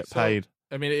players get paid?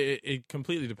 I mean, it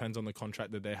completely depends on the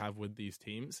contract that they have with these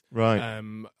teams. Right.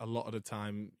 A lot of the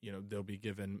time, they'll be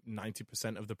given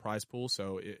 90% of the prize pool.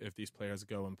 So if these players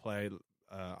go and play,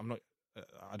 I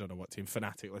don't know what team,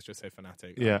 Fnatic, let's just say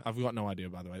Fnatic. Yeah. I've got no idea,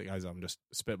 by the way, guys. I'm just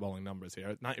spitballing numbers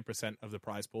here. 90% of the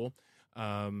prize pool.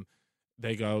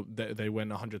 They win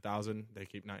 100,000. They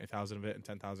keep 90,000 of it, and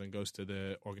 10,000 goes to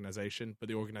the organization. But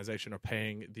the organization are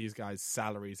paying these guys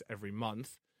salaries every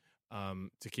month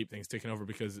to keep things ticking over,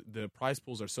 because the prize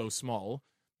pools are so small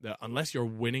that unless you're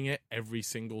winning it every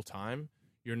single time,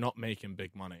 you're not making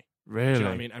big money. Really? Do you know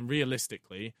what I mean? And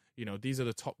realistically, these are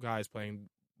the top guys playing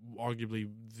arguably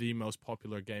the most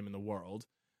popular game in the world,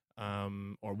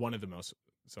 or one of the most.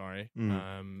 Sorry,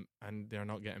 and they're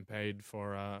not getting paid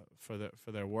for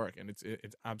their work, and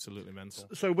it's absolutely mental.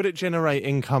 So would it generate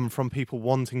income from people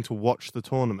wanting to watch the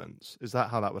tournaments? Is that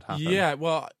how that would happen? Yeah,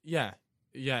 well, yeah.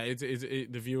 The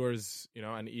viewers,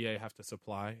 and EA have to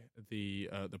supply the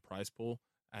prize pool,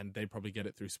 and they probably get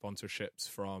it through sponsorships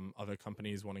from other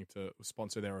companies wanting to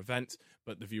sponsor their event.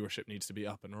 But the viewership needs to be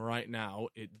up, and right now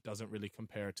it doesn't really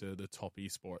compare to the top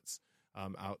esports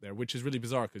out there, which is really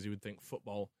bizarre because you would think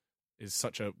football is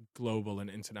such a global and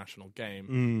international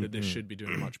game that this should be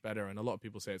doing much better. And a lot of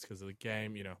people say it's because of the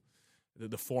game.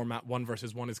 The format 1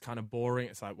 versus 1 is kind of boring.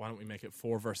 It's like, why don't we make it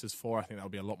 4 versus 4? I think that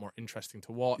would be a lot more interesting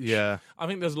to watch. Yeah. I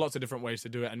think there's lots of different ways to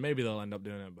do it, and maybe they'll end up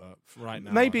doing it, but right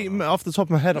now... Maybe, off the top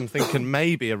of my head, I'm thinking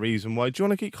maybe a reason why. Do you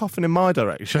want to keep coughing in my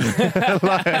direction? Yes.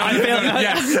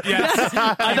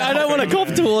 I don't want to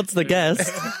cough towards the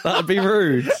guest. That would be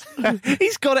rude.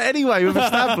 He's got it anyway, we've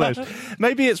established.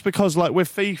 Maybe it's because, like,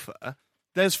 with FIFA...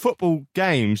 There's football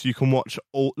games you can watch,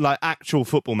 all like actual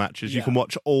football matches you can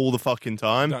watch all the fucking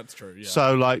time. That's true, yeah.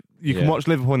 So, like, you can watch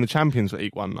Liverpool in the Champions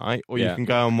League one night, or you can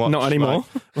go and watch... Not anymore.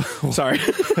 Sorry.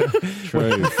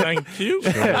 True. Thank you.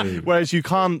 True. Whereas you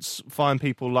can't find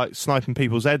people, like, sniping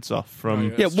people's heads off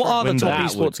from... What are the top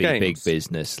esports esports games? Big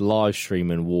business, live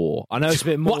streaming war. I know it's a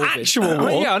bit morbid. What, actual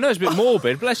war? Yeah, I know it's a bit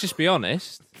morbid, but let's just be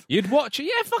honest. You'd watch it.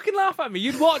 Yeah, fucking laugh at me.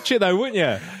 You'd watch it, though, wouldn't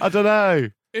you? I don't know.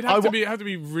 It'd have to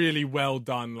be really well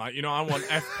done. Like, I want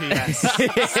FPS stuff.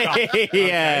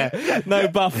 Yeah. No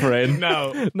buffering.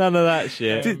 No. None of that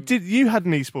shit. Did you had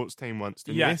an esports team once,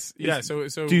 didn't you? Yeah. So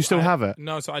do you still have it?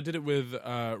 No, so I did it with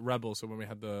Rebel, so when we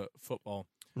had the football.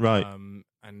 Right. And,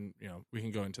 we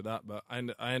can go into that, but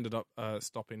I ended up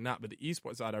stopping that. But the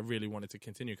esports side, I really wanted to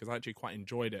continue because I actually quite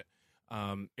enjoyed it.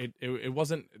 It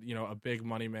wasn't a big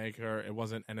money maker. It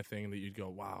wasn't anything that you'd go,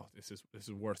 wow, this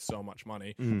is worth so much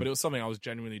money. But it was something I was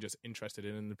genuinely just interested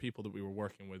in, and the people that we were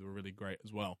working with were really great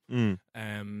as well.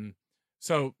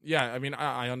 So yeah, I mean,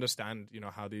 I understand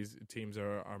how these teams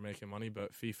are making money,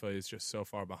 but FIFA is just so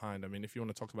far behind. I mean, if you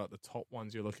want to talk about the top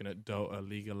ones, you're looking at Dota,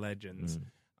 League of Legends,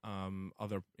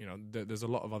 other there's a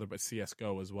lot of other, but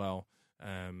CS:GO as well.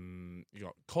 You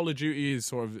got Call of Duty is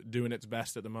sort of doing its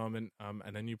best at the moment,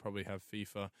 and then you probably have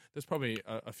FIFA. There's probably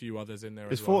a few others in there.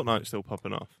 Is as well. Fortnite still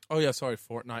popping off? Oh yeah, sorry,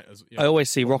 Fortnite. I always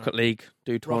see Rocket League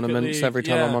do tournaments every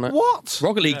time I'm on it. What?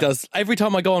 Rocket League does. Every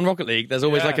time I go on Rocket League, there's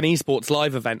always like an esports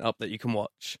live event up that you can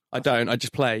watch. I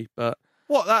just play, but...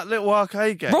 What, that little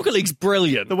arcade game? Rocket League's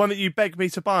brilliant. The one that you begged me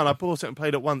to buy, and I bought it and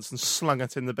played it once and slung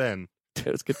it in the bin. It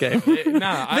was a good game.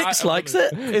 Vix likes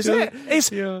it. Is it? It's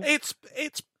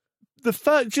the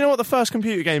first. Do you know what the first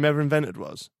computer game ever invented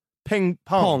was? Ping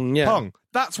pong. Pong.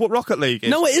 That's what Rocket League is.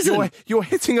 No, it isn't. You're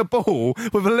hitting a ball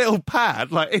with a little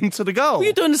pad like into the goal. Well,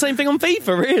 you're doing the same thing on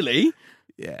FIFA, really.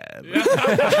 Yeah.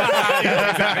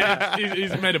 Exactly.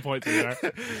 He's made a point to there.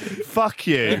 Fuck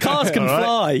you. The cars can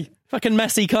fly. Fucking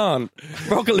Messi can't.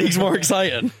 Rocket League's more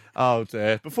exciting. Oh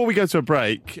dear. Before we go to a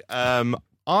break,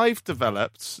 I've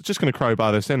developed, just going to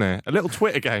crowbar this in here, a little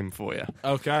Twitter game for you.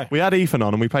 Okay. We had Ethan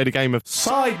on and we played a game of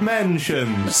Side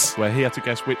Mentions, where he had to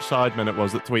guess which Sidemen it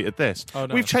was that tweeted this. Oh,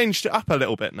 no. We've changed it up a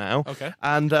little bit now. Okay.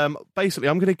 And basically,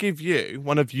 I'm going to give you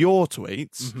one of your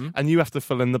tweets, and you have to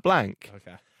fill in the blank.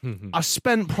 Okay. I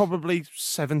spent probably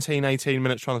 17, 18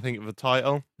 minutes trying to think of a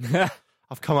title.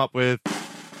 I've come up with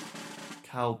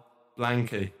Cal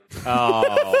Blanky.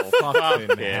 Oh,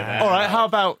 fucking yeah. All right, how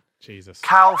about Jesus.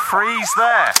 CALFREEZY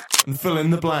there. and fill in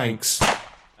the blanks?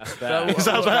 That's fair.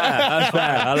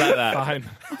 I like that. Fine.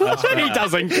 He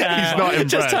doesn't care. He's not impressed.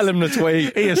 Just tell him to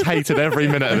tweet. He has hated every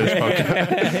minute of this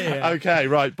podcast. Okay,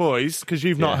 right, boys, because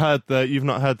you've not heard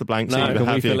the blanks either, Can we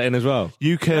have you? fill it in as well?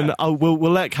 You can. We'll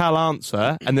let Cal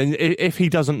answer, and then if he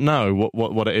doesn't know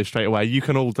what it is straight away, you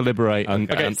can all deliberate and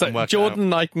Okay, and so work Jordan it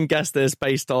and I can guess this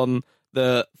based on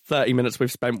the 30 minutes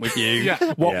we've spent with you,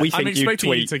 what we I'm think you expecting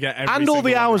you tweet. to get every out. And all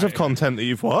the single one hours right. of content that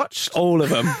you've watched. All of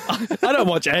them. I don't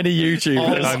watch any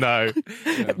YouTubers. I know.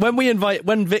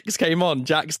 When Vix came on,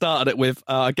 Jack started it with,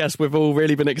 I guess we've all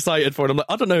really been excited for it. I'm like,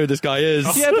 I don't know who this guy is.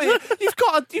 Yeah, but you've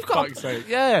got. Fuck's sake.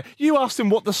 Yeah, you asked him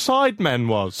what the Sidemen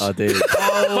was. I did. But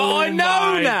I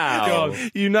know now. God.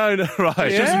 You know, right?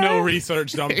 There's just no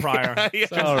research done prior.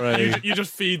 Sorry. You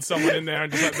just feed someone in there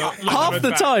and just let them Half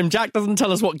the time, Jack doesn't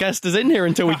tell us what guest is in here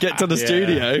until we get to the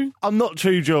studio. I'm not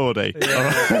true, Geordie.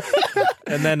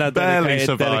 And then I Barely dedicated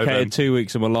surviving. 2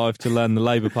 weeks of my life to learn the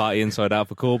Labour Party inside out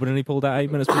for Corbyn, and he pulled out 8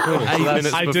 minutes before. So 8 that's-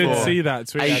 minutes I before. did see that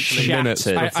tweet, 8 actually. minutes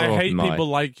Shattered. before. I hate Mate. people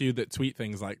like you that tweet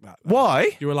things like that.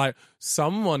 Why? You were like,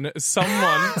 someone has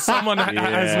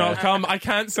not come. I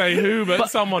can't say who, but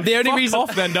someone. the only Fuck reason-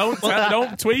 off then.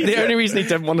 Don't tweet. The it. only reason he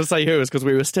didn't want to say who is because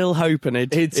we were still hoping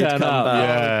he'd turn come up,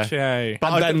 back. Yeah. Okay,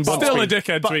 But And I- then but- once still we- a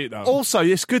dickhead But tweet though. also,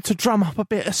 it's good to drum up a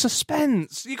bit of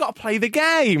suspense. You got to play the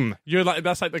game. You're like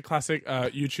that's like the classic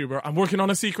YouTuber. I'm working on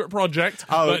a secret project,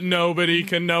 but nobody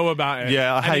can know about it.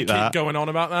 Yeah, I And you hate keep that. going on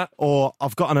about that. Or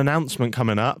I've got an announcement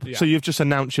coming up. Yeah. So you've just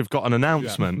announced you've got an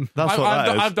announcement. That's what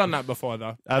that is. I've done that before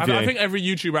though. Have I you? think every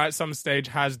YouTuber at some stage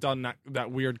has done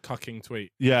that weird cucking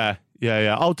tweet. Yeah.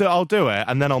 I'll do it,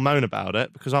 and then I'll moan about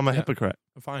it because I'm a hypocrite.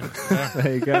 Fine. Yeah.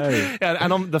 There you go. Yeah,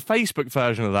 and on the Facebook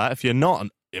version of that, if you're not an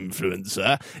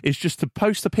influencer, is just to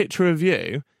post a picture of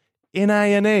you in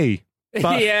A&E.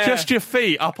 But Yeah. just your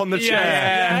feet up on the chair.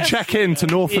 Yeah. Check in to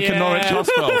Norfolk and Norwich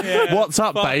Hospital. What's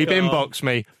up, babe? Inbox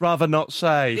me. Rather not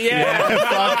say.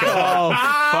 Fuck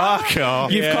off. Fuck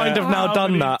off. You've kind of now How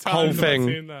done many that times whole have I thing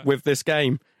seen that? with this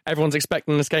game. Everyone's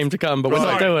expecting this game to come, but we're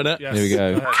not doing it. Yes. Here we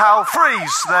go.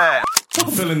 CALFREEZY there.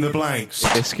 Fill in the blanks.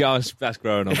 This guy's that's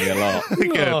growing on me a lot.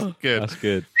 Good. That's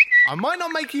good. I might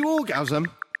not make you orgasm,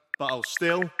 but I'll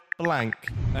still blank.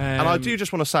 And I do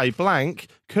just want to say blank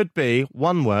could be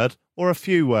one word or a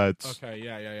few words. Okay,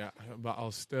 yeah. But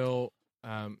I'll still.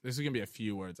 This is gonna be a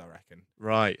few words, I reckon.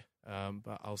 Right.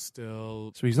 But I'll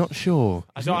still. So he's not sure.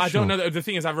 I don't know. The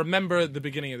thing is, I remember the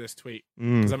beginning of this tweet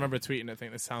because I remember tweeting it. I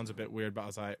think this sounds a bit weird, but I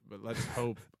was like, "But let's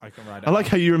hope I can write it." I like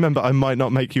how you remember I might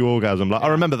not make you orgasm. Like I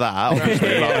remember that.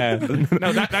 Obviously.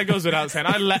 No, that goes without saying.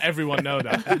 I let everyone know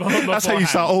that. That's how you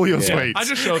start all your tweets. I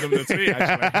just showed them the tweet.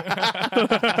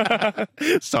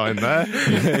 Actually, Sign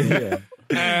there.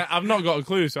 I've not got a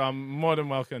clue, so I'm more than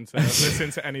welcome to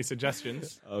listen to any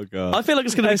suggestions. Oh god. I feel like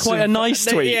it's going to be quite a nice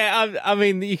tweet. Yeah, I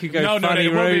mean, you could go. No, funny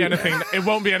it won't be route. anything. It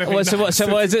won't be anything. So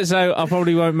what is it? So I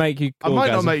probably won't make you. I might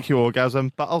not orgasm. make you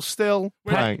orgasm, but I'll still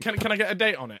Wait, blank. can I get a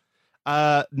date on it?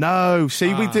 No.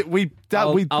 See, we put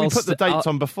the dates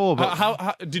on before. But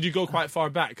How did you go quite far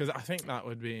back? Because I think that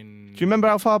would be. do you remember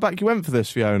how far back you went for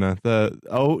this, Fiona?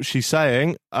 She's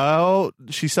saying.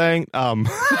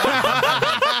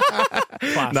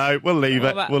 No, we'll leave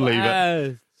it. We'll leave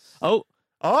it.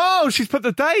 Oh, she's put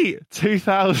the date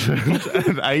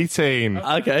 2018.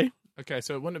 Okay. Okay,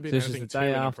 so it wouldn't be This is anything the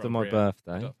day too after my inappropriate,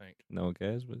 birthday. I don't think. No one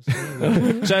cares. But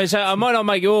so I might not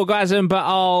make you orgasm, but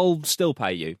I'll still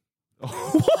pay you.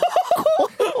 Hold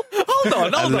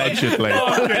on. Allegedly.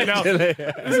 Oh, okay, no.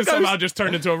 This is somehow just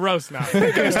turned into a roast now.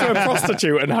 Goes to a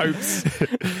prostitute and hopes.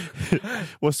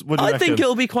 What do you I reckon? think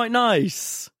it'll be quite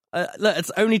nice. Look,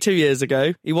 it's only 2 years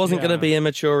ago. He wasn't going to be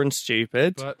immature and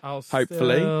stupid. But I'll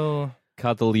Hopefully. still...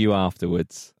 Cuddle you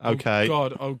afterwards. Okay.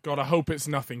 Oh God, I hope it's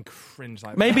nothing cringe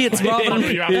like Maybe that. it's rather than-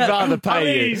 You'd rather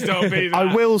pay you. Please don't be that.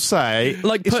 I will say,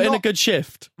 Like, it's put in a not- good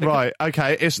shift. Right,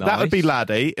 okay. That would be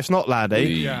laddie. It's not laddie.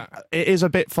 Yeah. It is a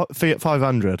bit Fiat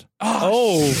 500.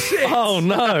 Oh,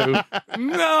 no.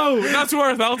 No, that's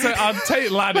worth. I'll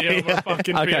take Laddie over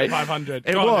fucking Okay. Fiat 500.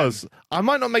 It Go on, was. I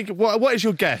might not make it. What is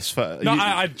your guess for? then. No,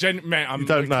 mate, I'm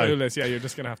don't know. clueless. Yeah, you're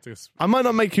just gonna have to. I might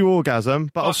not make you orgasm,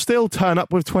 but I'll still turn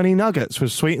up with 20 nuggets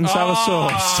with sweet and sour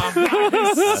sauce.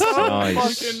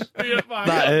 Nice. Fiat 500.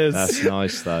 That is. That's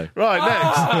nice though.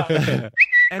 Right, next.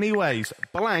 Anyways,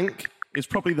 blank is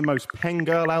probably the most pen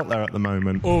girl out there at the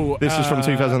moment. Oh, This is from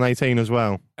 2018 as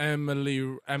well. Emily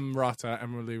Rata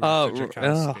Oh,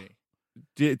 Jakowski.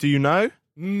 Do you know?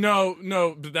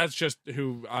 No, but that's just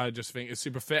who I just think is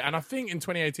super fit. And I think in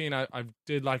 2018 I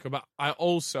did like her, but I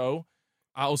also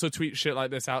I also tweet shit like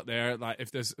this out there. Like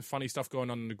if there's funny stuff going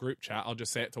on in the group chat, I'll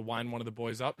just say it to wind one of the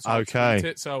boys up. So I'll tweet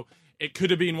it. So it could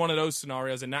have been one of those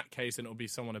scenarios. In that case, and it'll be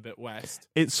someone a bit west.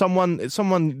 It's someone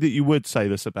that you would say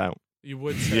this about. You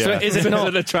would say. Yeah. So is it not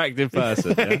an attractive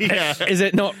person? Yeah. Is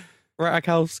it not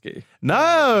Ratajkowski?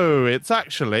 No, it's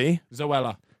actually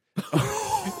Zoella.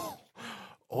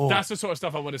 That's the sort of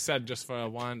stuff I would have said just for a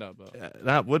wind up. But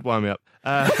that would wind me up.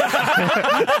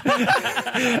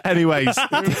 Anyways,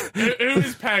 who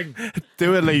is Peng?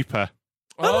 Dua Lipa.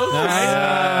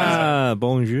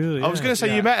 Bonjour. I was going to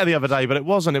say you met her the other day, but it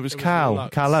wasn't. It was Cal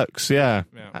Lux. Yeah.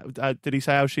 Did he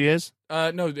say how she is?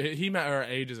 No, he met her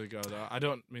ages ago, though. I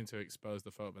don't mean to expose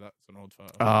the photo, but that's an old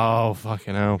photo. Oh,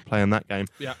 fucking hell. Playing that game.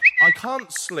 Yeah. I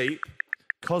can't sleep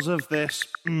because of this.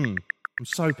 I'm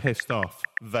so pissed off.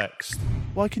 Vexed.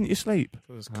 Why couldn't you sleep?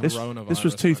 This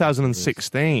was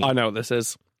 2016. I know what this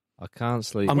is. I can't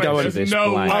sleep. I'm going to this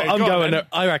no blank. way. I'm Go on, going. then.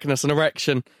 I reckon it's an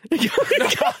erection.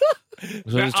 So it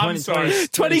was I'm sorry.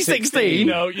 2016.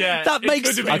 No, yeah. That it makes-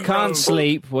 could have been I can't Rogue.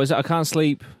 sleep. Was it? I can't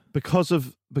sleep. Because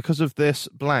of this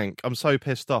blank. I'm so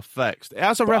pissed off. Vexed. It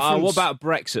has a reference. What about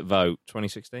Brexit vote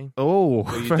 2016? Oh,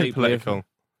 you very deeply political.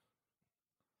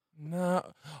 No.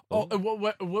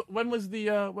 When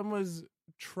was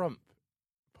Trump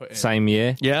put in? Same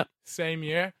year. Yeah. Same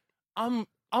year. I'm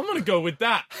gonna go with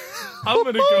that. I'm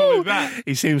gonna go with that.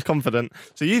 He seems confident.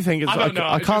 So you think it's I don't know,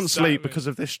 I it can't just sleep started me. because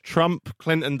of this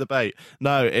Trump-Clinton debate.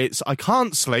 No, it's I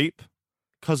can't sleep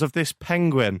because of this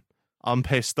penguin. I'm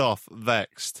pissed off,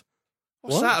 vexed.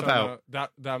 What's that about?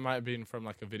 That might have been from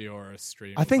like a video or a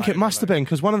stream. I think it must have been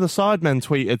because one of the sidemen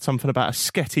tweeted something about a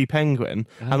sketty penguin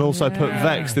and also put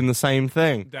vexed in the same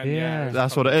thing. Then, Yeah.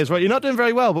 That's what it is. Right, you're not doing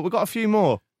very well, but we've got a few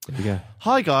more. There you go.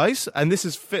 Hi guys, and this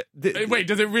is fit. Wait,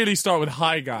 does it really start with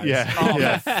hi guys? Yeah. Oh,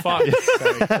 Yeah. for fuck's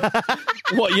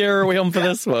sake. What year are we on for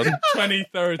this one?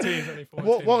 2013,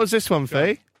 2014. What was this one,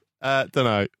 Fee? Don't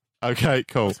know. Okay,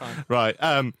 cool. fine. Right,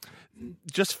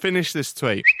 just finish this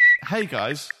tweet. Hey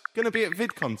guys, gonna be at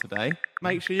VidCon today.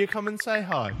 Make sure you come and say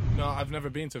hi. No, I've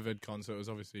never been to VidCon, so it was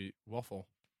obviously waffle.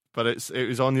 But it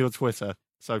was on your Twitter.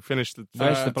 So finish the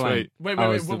Where's the tweet. blank? Wait,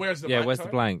 Where's where's the yeah? blank? Where's the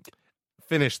Sorry? blank?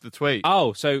 Finish the tweet.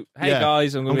 Oh, so hey Yeah.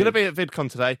 guys, I'm gonna be at VidCon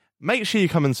today. Make sure you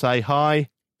come and say hi.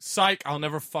 Psych, I'll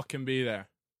never fucking be there.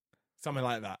 Something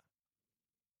like that.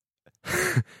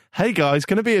 Hey guys,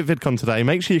 gonna be at VidCon today.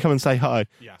 Make sure you come and say hi.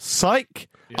 Yeah. Psych.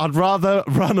 Yeah. I'd rather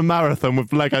run a marathon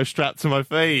with Lego strapped to my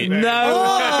feet. No.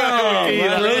 Well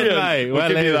Well in, in, mate. We'll well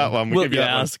give you in. that one. We'll give you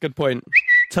that one. that's a good point.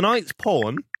 Tonight's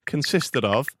porn consisted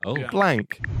of Oh.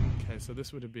 blank. Okay, so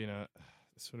this would have been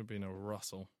a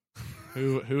Russell.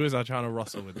 Who is I trying to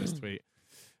rustle with this tweet?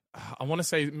 I want to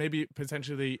say maybe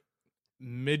potentially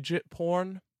midget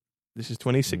porn. This is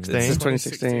 2016. This is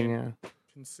 2016. Yeah.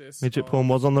 Consists Midget of- porn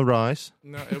was on the rise.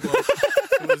 No,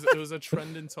 it was a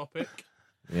trending topic.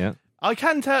 Yeah. I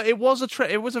can tell it was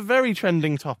it was a very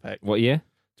trending topic. What year?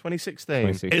 2016.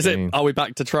 2016. Is it? Are we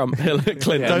back to Trump? Hillary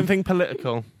Clinton. Don't think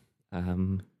political.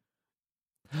 No.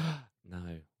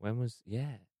 When was? Yeah.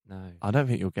 No. I don't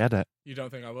think you'll get it. You don't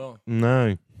think I will?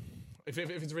 No. If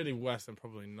it's really West, then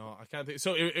probably not. I can't think.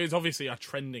 So it was obviously a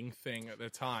trending thing at the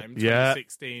time. Yeah.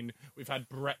 2016. We've had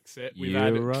Brexit. We've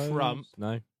had Trump.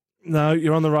 No. No,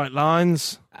 you're on the right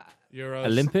lines. Euros.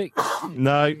 Olympics.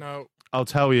 No. No. I'll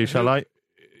tell you, shall I?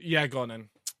 Yeah, go on then.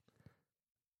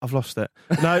 I've lost it.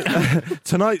 No.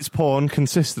 Tonight's porn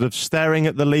consisted of staring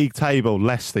at the league table.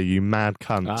 Leicester, you mad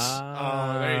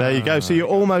cunts. There you go. So you're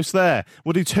almost there.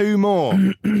 We'll do two more.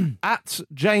 At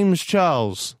James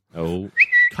Charles. Oh.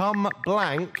 Come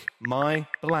blank my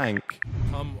blank.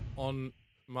 Come on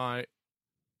my.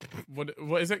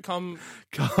 What is it? Come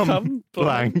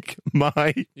blank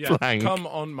my yeah. blank. Come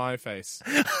on my face.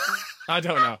 I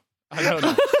don't know.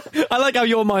 I like how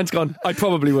your mind's gone. I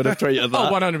probably would have tweeted Oh,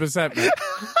 that. 100%.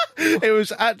 Mate. It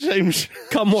was at James.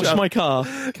 Come wash my car.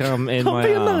 Come in Can't my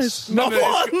be a ass. nice. No,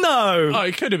 what? No. Oh,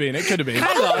 it could have been. It could have been.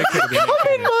 Come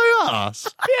in my ass.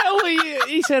 Yeah, well,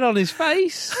 he said on his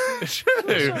face.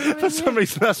 True. For some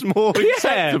reason, that's more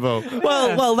acceptable.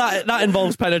 Well, that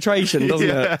involves penetration, doesn't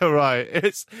Yeah, it? right.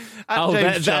 It's at Oh,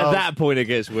 James at Charles. that point it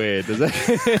gets weird, does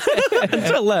it?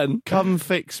 Until then, Come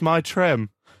fix my trim.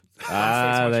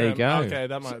 There you go. Okay,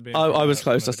 that might be. I was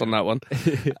closest on that one.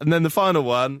 And then the final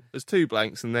one, there's two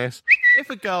blanks in this. If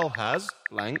a girl has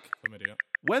blank, Some idiot.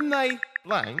 when they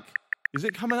blank, is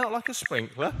it coming out like a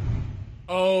sprinkler?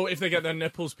 Oh, if they get their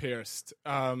nipples pierced.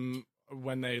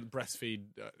 when they breastfeed,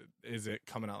 is it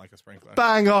coming out like a sprinkler?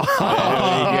 Bang on!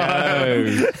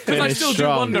 Because I still do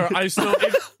wonder.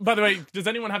 By the way, does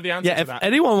anyone have the answer to that? If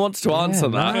anyone wants to answer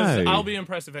that, because I'll be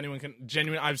impressed if anyone can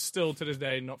genuinely. I've still to this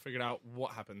day not figured out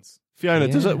what happens. Fiona,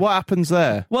 what happens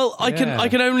there? Well, I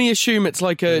can only assume it's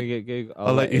like a.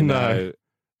 I'll let you know.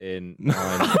 In 9.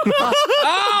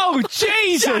 Oh,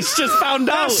 Jesus! Just found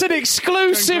out. That's an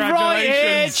exclusive right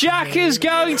here. Jack is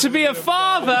going to be a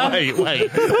father. Wait.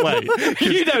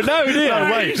 You don't know, do you?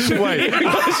 No, wait. He's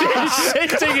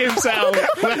shitting himself.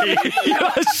 Wait.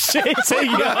 You're shitting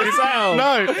yourself.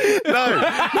 No.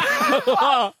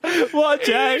 What,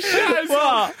 Jack?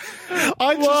 What?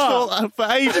 I just thought for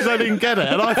ages I didn't get it,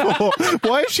 and I thought,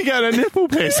 why is she getting a nipple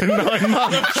piercing in 9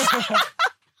 months?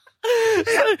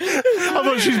 I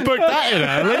thought she's booked that in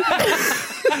early.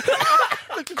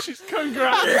 She's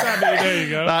congrats, Danny. There you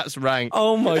go. That's rank.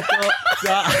 Oh my god,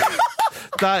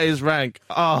 that is rank.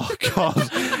 Oh god,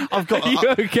 I've got. Are you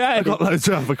okay? I've got loads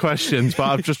of other questions, but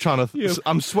I'm just trying to.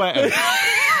 I'm sweating.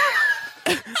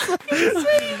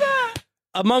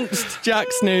 amongst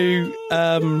Jack's new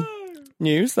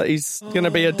news that he's going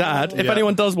to be a dad. If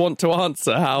anyone does want to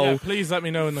answer how... please let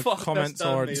me know in the comments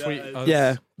or tweet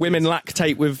us. Women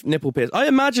lactate with nipple piercing. I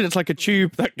imagine it's like a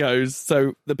tube that goes,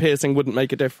 so the piercing wouldn't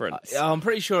make a difference. I'm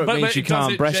pretty sure it means you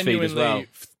can't breastfeed as well.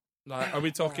 Like, are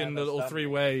we talking the little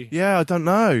 3-way? Yeah, I don't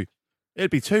know.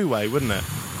 It'd be 2-way, wouldn't it?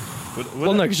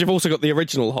 Well, no, because you've also got the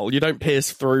original hole. You don't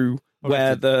pierce through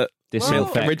where the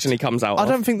milk originally comes out. I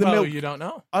don't think the milk. You don't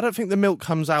know. I don't think the milk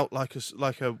comes out like a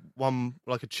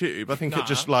tube. I think it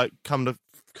just like comes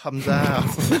out.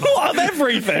 What, of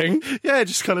everything? Yeah, it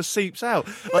just kind of seeps out.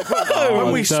 Like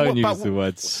when we don't use the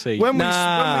word seep.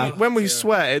 When we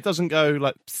sweat, it doesn't go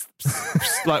like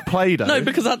like Play-Doh. No,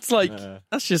 because that's different.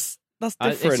 It's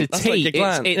a teat.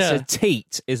 It's a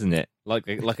teat, isn't it? Like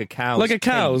a cow's. Like a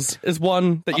cow's is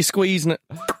one that you squeeze and it.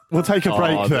 We'll take a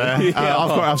break there. I've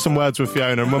got to have some words with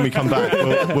Fiona, and when we come back,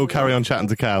 we'll carry on chatting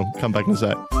to Cal. Come back in a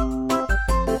sec.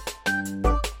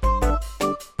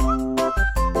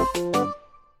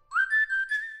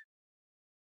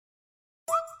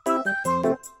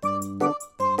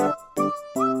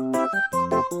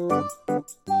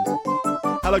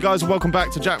 Hello guys and welcome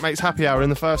back to Jack Mate's Happy Hour. In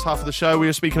the first half of the show we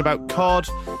were speaking about COD,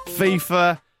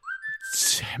 FIFA,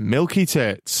 milky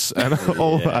tits and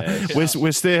all that.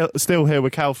 We're still here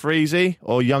with CALFREEZY,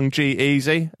 or Young G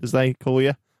Easy as they call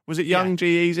you. Was it Young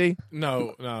G Easy?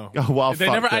 No. Oh, well, they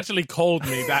never actually called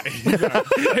me that either.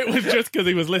 It was just because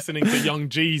he was listening to Young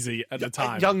Jeezy at the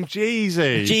time. Young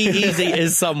Jeezy. G-Eazy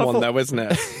is someone though, isn't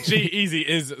it? G-Eazy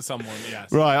is someone,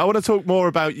 yes. Right, I want to talk more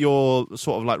about your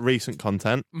sort of like recent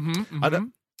content.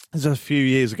 This was a few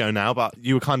years ago now, but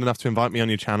you were kind enough to invite me on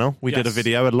your channel. We did a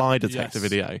video, a lie detector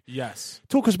video. Yes.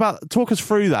 Talk us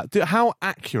through that. How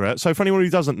accurate? So, for anyone who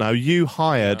doesn't know, you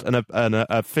hired an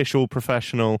official,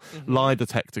 professional lie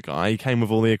detector guy. He came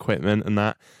with all the equipment and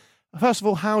that. First of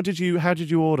all, how did you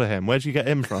order him? Where did you get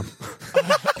him from?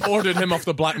 Ordered him off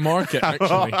the black market,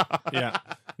 actually. Yeah.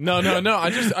 No.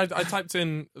 I typed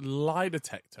in lie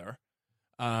detector.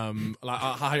 Like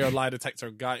a higher lie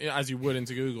detector guy, as you would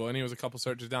into Google, and he was a couple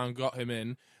searches down, got him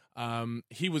in.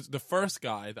 He was the first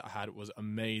guy that I had was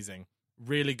amazing,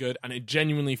 really good, and it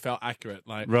genuinely felt accurate.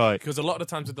 Like, right, because a lot of the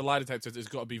times with the lie detectors, it's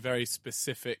got to be very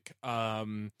specific,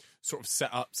 sort of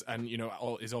setups, and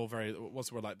all very what's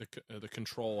the word, like the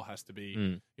control has to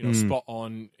be spot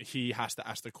on. He has to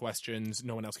ask the questions.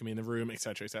 No one else can be in the room,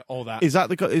 etc. All that. Is that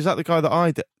the guy that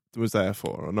I was there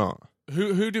for or not?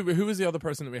 Who was the other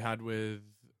person that we had with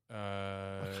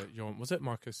was it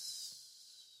Marcus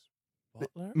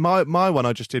Butler? My one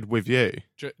I just did with you.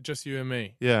 Just you and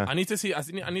me. Yeah. I need to see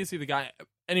the guy.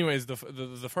 Anyways,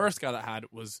 the first guy that I had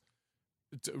was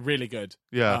really good.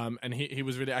 Yeah. And he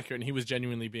was really accurate, and he was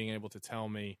genuinely being able to tell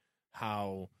me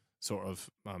how sort of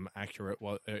accurate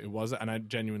it was, and I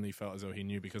genuinely felt as though he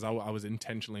knew, because I was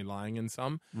intentionally lying in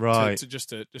some, right, just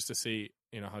to see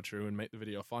how true and make the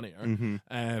video funnier.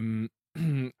 Mm-hmm.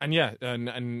 And yeah,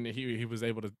 and he was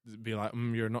able to be like,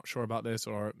 you're not sure about this,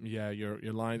 or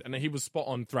you're lying, and he was spot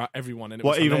on throughout everyone. And it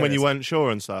was even hilarious. when you weren't sure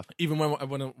and stuff, even when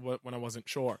I wasn't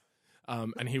sure.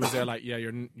 And he was there like,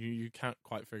 you can't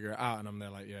quite figure it out, and I'm there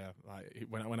like,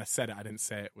 like when I said it, I didn't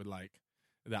say it with like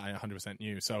that I 100%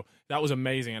 knew. So that was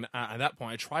amazing. And at that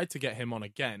point, I tried to get him on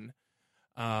again,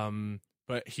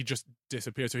 but he just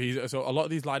disappeared. So a lot of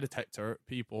these lie detector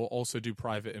people also do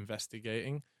private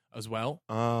investigating as well.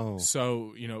 Oh,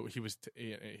 so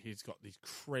he's got these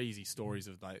crazy stories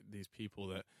of like these people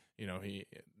that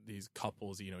these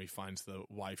couples, he finds the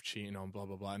wife cheating on, blah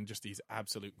blah blah, and just these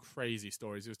absolute crazy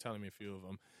stories. He was telling me a few of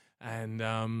them,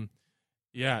 and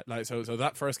Yeah, like so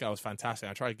that first guy was fantastic.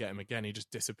 I tried to get him again. He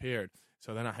just disappeared.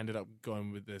 So then I ended up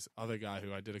going with this other guy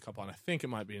who I did a couple on. I think it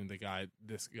might be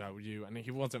this guy with you. And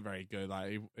he wasn't very good.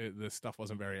 Like the stuff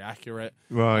wasn't very accurate.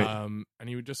 Right. And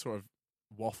he would just sort of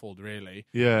waffled, really.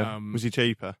 Yeah. Was he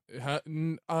cheaper?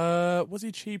 Was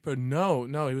he cheaper?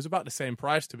 No. He was about the same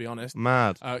price, to be honest.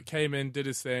 Mad. Came in, did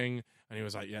his thing, and he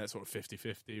was like, yeah, it's sort of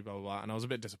 50-50, blah, blah, blah. And I was a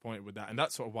bit disappointed with that. And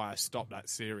that's sort of why I stopped that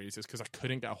series, is because I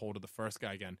couldn't get a hold of the first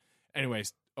guy again.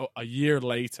 Anyways, a year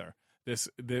later,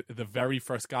 the very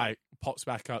first guy pops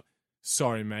back up.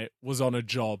 Sorry, mate, was on a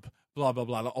job, blah, blah,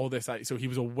 blah, all this. So he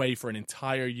was away for an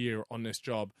entire year on this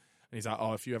job. And he's like,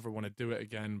 oh, if you ever want to do it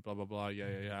again, blah, blah, blah,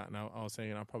 yeah. And I was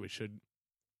saying I probably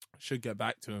should get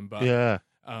back to him. But yeah.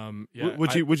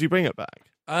 Would you bring it back?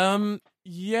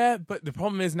 Yeah, but the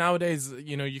problem is nowadays,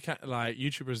 you can't, like,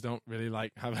 YouTubers don't really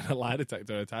like having a lie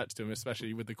detector attached to them,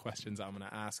 especially with the questions that I'm going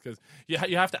to ask, because you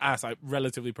have to ask, like,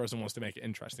 relatively person wants to make it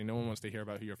interesting. No one wants to hear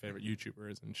about who your favorite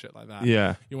YouTuber is and shit like that.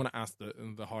 Yeah. You want to ask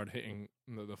the hard-hitting,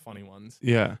 the funny ones.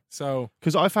 Yeah. So,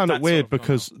 because I found it weird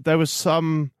because there was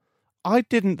some... I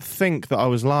didn't think that I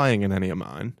was lying in any of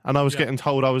mine, and I was getting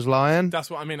told I was lying.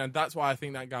 That's what I mean, and that's why I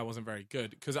think that guy wasn't very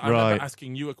good. Because I remember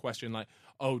asking you a question like,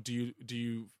 "Oh, do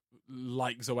you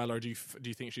like Zoella, or do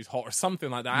you think she's hot, or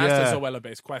something like that?" I asked a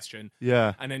Zoella-based question,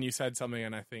 and then you said something,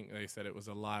 and I think they said it was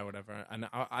a lie or whatever. And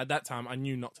at that time, I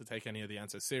knew not to take any of the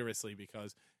answers seriously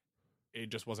because it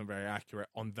just wasn't very accurate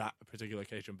on that particular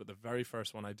occasion. But the very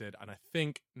first one I did, and I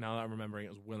think now that I'm remembering,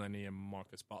 it was Will and and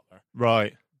Marcus Butler.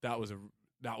 Right. That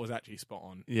was actually spot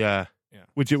on. Yeah.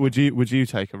 Would you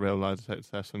take a real lie detector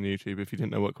test on YouTube if you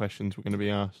didn't know what questions were going to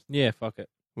be asked? Yeah, fuck it.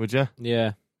 Would you?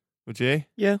 Yeah. Would you?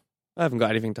 Yeah. I haven't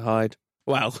got anything to hide.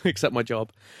 Well, except my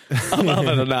job.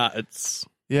 Other than that, it's...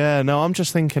 Yeah, no, I'm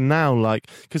just thinking now, like,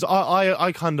 because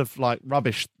I kind of like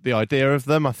rubbished the idea of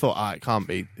them. I thought, it can't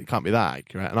be that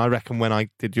accurate. And I reckon when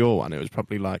I did your one, it was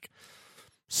probably like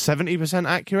 70%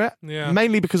 accurate. Yeah.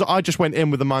 Mainly because I just went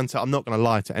in with the mindset I'm not going to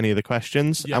lie to any of the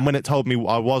questions. Yeah. And when it told me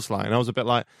I was lying, I was a bit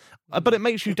like, but it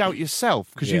makes you doubt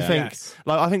yourself because you think,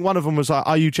 like, I think one of them was like,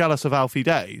 are you jealous of Alfie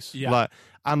Days? Yeah. Like,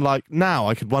 and like now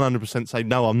I could 100% say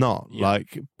no, I'm not. Yeah.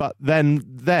 Like, but then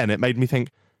it made me think,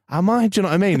 am I? Do you know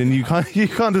what I mean? And you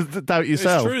kind of doubt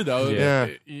yourself. It's true though. Yeah.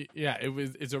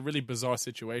 It's a really bizarre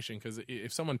situation because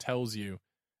if someone tells you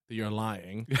that you're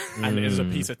lying, and there's a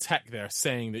piece of tech there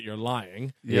saying that you're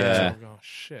lying. Yeah. Oh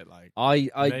shit! Like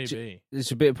maybe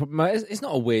it's a bit. It's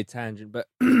not a weird tangent, but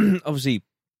obviously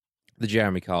the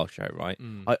Jeremy Kyle show, right?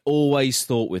 I always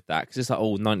thought with that because it's like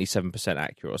 97%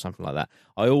 accurate or something like that.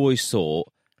 I always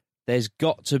thought there's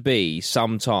got to be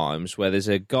some times where there's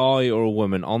a guy or a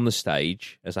woman on the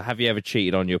stage. As like, have you ever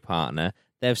cheated on your partner?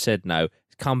 They've said no.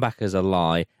 It's come back as a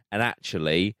lie, and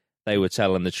actually they were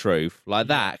telling the truth like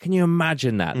that. Can you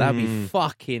imagine that? That'd be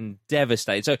fucking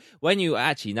devastating. So when you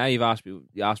actually, now you've asked me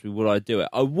would I do it?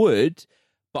 I would,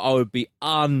 but I would be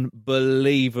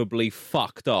unbelievably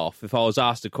fucked off if I was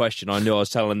asked a question I knew I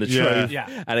was telling the truth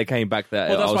and it came back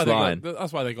that I was lying.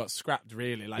 That's why they got scrapped,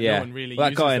 really. Like no one really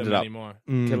uses guy them ended up anymore.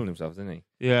 Killing himself, didn't he?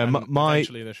 Yeah,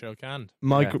 eventually the show canned.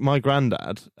 My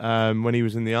granddad, when he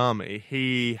was in the army,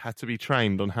 he had to be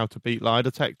trained on how to beat lie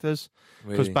detectors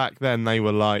because back then they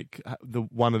were like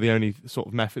one of the only sort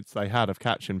of methods they had of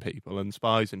catching people and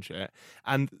spies and shit.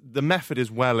 And the method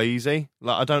is well easy.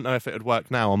 Like I don't know if it would work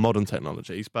now on modern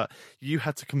technologies, but you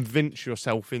had to convince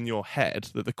yourself in your head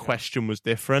that the question was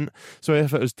different. So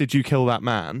if it was, did you kill that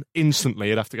man? Instantly,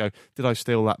 you'd have to go, did I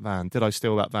steal that van? Did I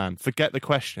steal that van? Forget the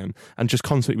question and just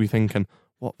constantly be thinking,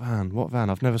 what van? What van?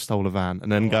 I've never stole a van.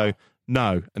 And then go,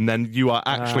 no. And then you are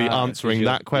actually answering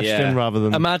that question rather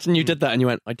than... Imagine you did that and you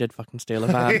went, I did fucking steal a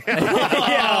van.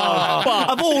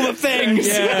 Of all the things!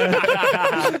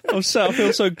 I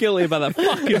feel so guilty about that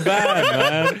fucking van,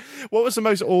 man. What was the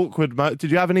most awkward... Did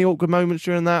you have any awkward moments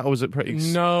during that, or was it pretty...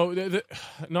 No,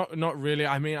 not really.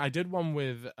 I mean, I did one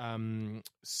with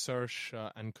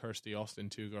Saoirse and Kirsty Austin,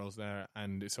 two girls there,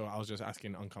 and so I was just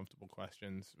asking uncomfortable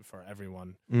questions for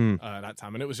everyone that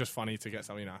time, and it was just funny to get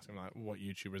something and ask them, like, what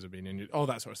YouTubers have been in, all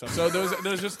that sort of stuff. So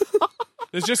there's just...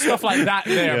 There's just stuff like that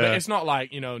there, but it's not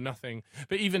like, nothing.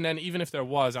 But even then, even if there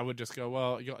was, I would just go,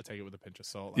 well, you got to take it with a pinch of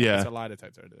salt. Like, it's a lie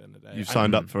detector at the end of the day. You've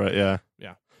signed up for it, yeah.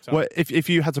 Yeah. So, well, if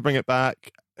you had to bring it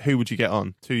back, who would you get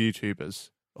on? Two YouTubers.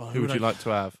 Who would you like to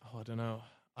have? Oh, I don't know.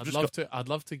 I'd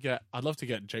love to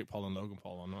get Jake Paul and Logan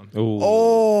Paul on one.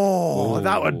 Oh,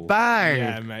 that would bang.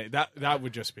 Yeah, mate. That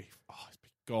would just be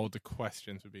gold. The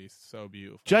questions would be so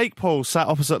beautiful. Jake Paul sat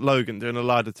opposite Logan doing a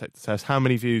lie detector test. How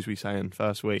many views we saying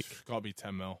first week? Got to be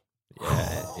 10 mil.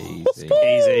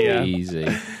 Yeah, easy.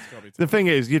 The thing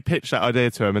is, you'd pitch that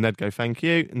idea to them, and they'd go, "Thank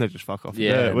you," and they'd just fuck off and do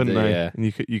it, wouldn't they? Yeah. And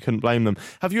you couldn't blame them.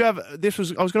 Have you ever? I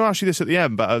was going to ask you this at the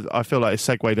end, but I feel like it's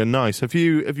segued in nice. Have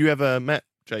you ever met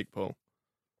Jake Paul?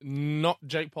 Not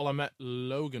Jake Paul. I met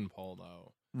Logan Paul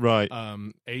though. Right.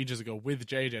 Ages ago with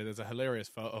JJ. There's a hilarious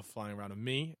photo flying around of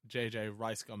me, JJ,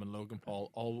 Rice Gum, and Logan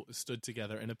Paul all stood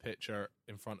together in a picture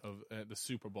in front of the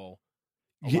Super Bowl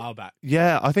a while back.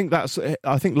 Yeah, I think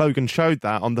Logan showed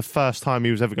that on the first time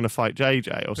he was ever going to fight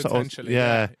JJ or Potentially,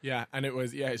 something. yeah, and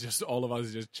it's just all of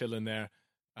us just chilling there.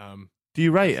 Do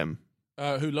you rate him?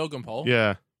 Who, Logan Paul?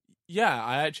 Yeah,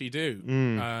 I actually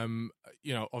do.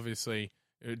 Obviously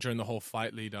during the whole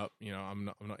fight lead up,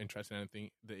 I'm not interested in anything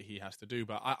that he has to do,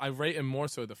 but I rate him more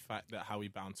so the fact that how he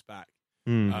bounced back.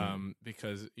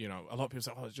 Because a lot of people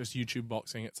say, "Oh, it's just YouTube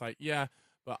boxing." It's like, yeah.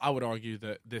 But I would argue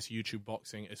that this YouTube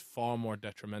boxing is far more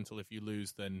detrimental if you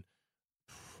lose than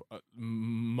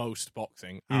most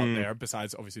boxing out there,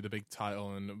 besides obviously the big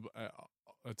title and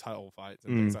title fights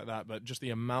and things like that. But just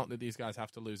the amount that these guys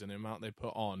have to lose and the amount they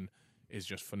put on is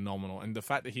just phenomenal. And the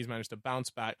fact that he's managed to bounce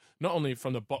back, not only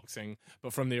from the boxing,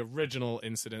 but from the original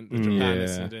incident, the Japan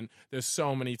incident, there's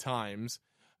so many times.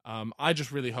 I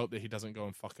just really hope that he doesn't go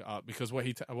and fuck it up, because what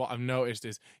I've noticed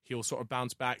is he'll sort of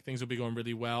bounce back, things will be going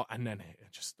really well, and then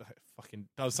it just fucking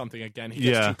does something again. He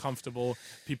gets too comfortable.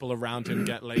 People around him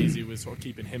get lazy with sort of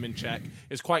keeping him in check.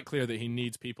 It's quite clear that he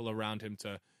needs people around him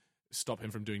to stop him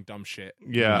from doing dumb shit.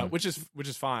 Yeah, which is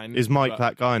fine. Is Mike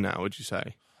that guy now? Would you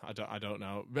say? I don't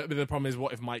know, but the problem is,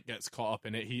 what if Mike gets caught up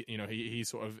in it? He's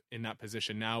sort of in that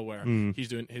position now where he's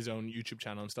doing his own YouTube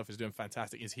channel and stuff, is doing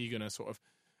fantastic. Is he gonna sort of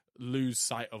lose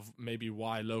sight of maybe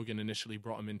why Logan initially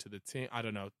brought him into the team? I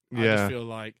don't know. I just feel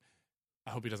like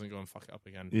I hope he doesn't go and fuck it up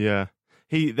again. Yeah.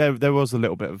 There was a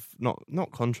little bit of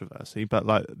not controversy, but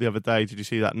like the other day, did you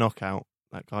see that knockout?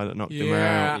 That guy that knocked him out.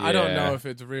 Yeah, I don't know if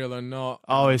it's real or not.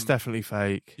 Oh, it's definitely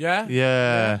fake. Yeah?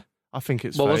 Yeah. I think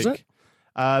it's fake. What was it?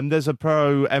 There's a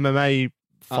pro MMA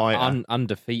fighter.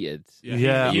 Undefeated.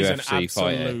 Yeah. He's an UFC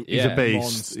fighter. absolute He's a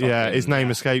beast. Yeah, his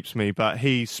name escapes me, but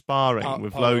he's sparring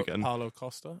with Logan. Paulo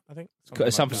Costa, I think.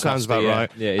 Something sounds about right.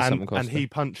 Yeah, and he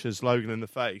punches Logan in the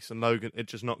face, and Logan, it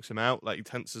just knocks him out. Like, he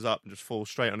tenses up and just falls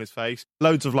straight on his face.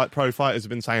 Loads of like pro fighters have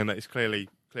been saying that it's clearly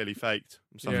faked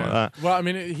and stuff like that. Well, I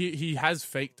mean, he has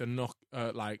faked a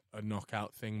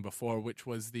knockout thing before, which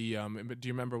was the do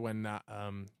you remember when that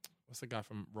what's the guy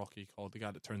from Rocky called? The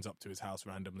guy that turns up to his house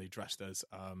randomly dressed as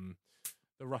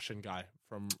the Russian guy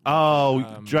from Drago?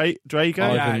 Ivan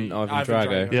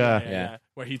Drago. Yeah.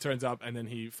 Where he turns up and then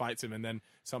he fights him and then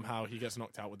somehow he gets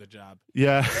knocked out with a jab.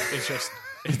 Yeah. It's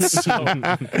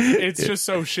just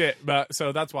so shit. But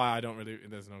so that's why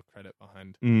there's no credit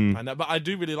behind that. But I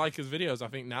do really like his videos. I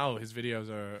think now his videos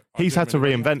are he's had to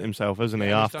reinvent himself, hasn't he?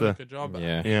 He's done a after good job.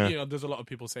 Yeah. There's a lot of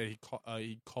people say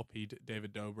he copied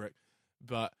David Dobrik,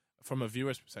 but from a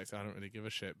viewer's perspective, I don't really give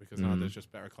a shit, because now there's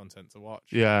just better content to watch.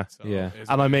 Yeah. So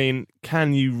And I mean,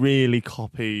 can you really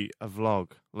copy a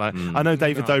vlog? Like, I know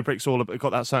David Dobrik's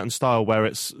got that certain style where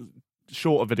it's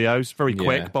shorter videos, very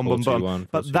quick, boom, boom, boom.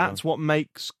 But that's what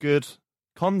makes good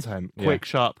content, quick,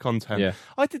 sharp content. Yeah.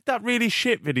 I did that really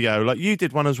shit video, like you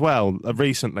did one as well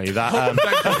recently. That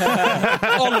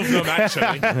all of them,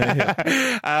 actually.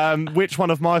 Which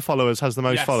one of my followers has the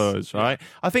most followers? Right?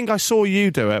 I think I saw you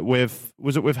do it with.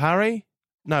 Was it with Harry?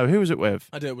 No, who was it with?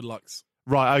 I did it with Lux.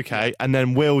 Right. Okay. And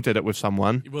then Will did it with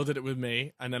someone. Will did it with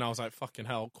me, and then I was like, "Fucking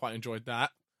hell!" Quite enjoyed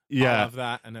that. Yeah, I'll have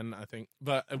that, and then I think,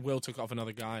 but Will took off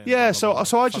another guy. Yeah, so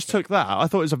I just took that. I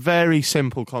thought it was a very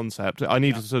simple concept. I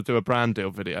needed to do a brand deal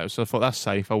video, so I thought that's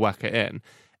safe. I'll whack it in.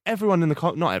 Everyone in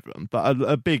the not everyone, but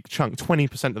a big chunk,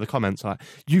 20% of the comments are like,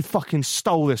 "You fucking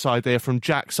stole this idea from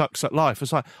Jack Sucks at Life."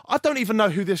 It's like, I don't even know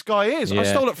who this guy is. I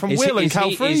stole it from Will and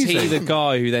CALFREEZY. Is he the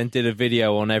guy who then did a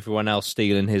video on everyone else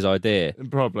stealing his idea?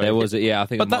 Probably. There was I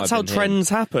think. But that's how trends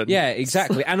happen. Yeah,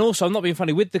 exactly. And also, I'm not being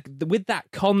funny with that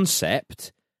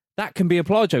concept. That can be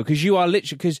applied to, because you are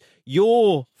literally, because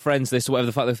your friends list or whatever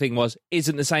the fuck the thing was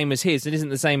isn't the same as his and isn't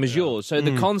the same as yours. So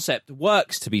the concept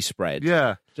works to be spread.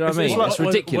 Yeah. Do you know what I mean? That's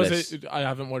ridiculous. I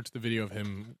haven't watched the video of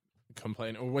him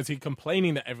complaining, or was he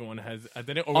complaining that everyone has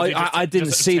did it? Or I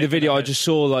didn't see the video. I just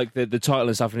saw like the title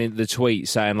and stuff and the tweet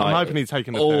saying like, I'm hoping he's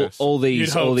taking the piss. all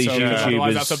these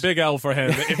YouTubers. That's a big L for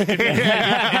him.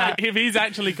 If he's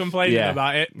actually complaining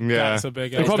about it, that's a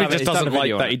big L. He probably just doesn't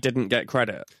like that he didn't get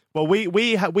credit. Well,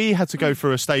 we had to go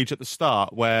through a stage at the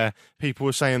start where people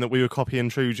were saying that we were copying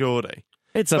True Geordie.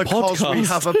 It's a because podcast. we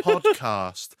have a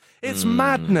podcast. It's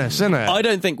madness, isn't it? I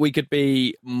don't think we could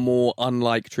be more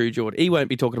unlike True George. He won't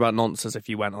be talking about nonsense if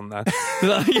you went on there.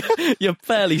 You're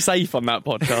fairly safe on that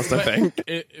podcast, I think.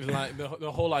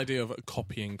 The whole idea of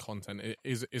copying content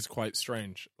is quite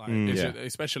strange.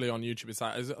 Especially on YouTube, it's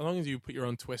like as long as you put your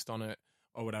own twist on it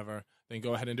or whatever, then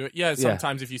go ahead and do it. Yeah,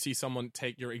 sometimes if you see someone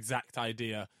take your exact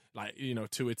idea,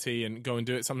 to a T and go and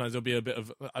do it, sometimes there'll be a bit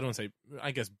of,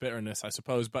 I guess bitterness, I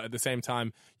suppose, but at the same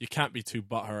time, you can't be too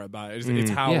butthurt about it.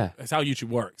 It's how YouTube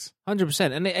works.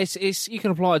 100%. And it's you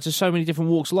can apply it to so many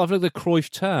different walks of life. Look at the Cruyff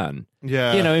turn.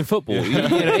 Yeah. In football.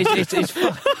 It's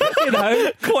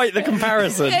Quite the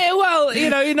comparison. Yeah, well,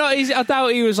 I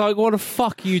doubt he was like, what the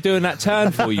fuck are you doing that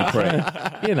turn for, you prick?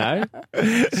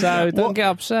 So don't get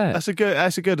upset.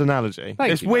 That's a good analogy.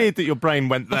 It's weird that your brain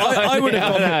went there. I would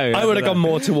have gone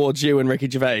more towards you and Ricky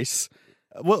Gervais.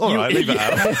 Well, all right, leave it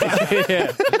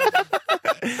out.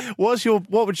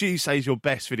 What would you say is your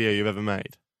best video you've ever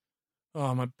made?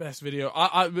 Oh, my best video.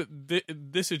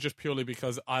 This is just purely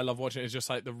because I love watching it. It's just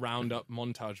like the roundup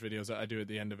montage videos that I do at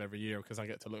the end of every year because I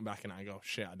get to look back and I go,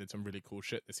 shit, I did some really cool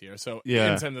shit this year. So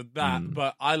in terms of that,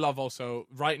 but I love also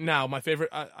right now my favorite.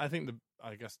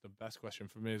 I guess the best question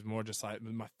for me is more just like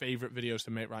my favorite videos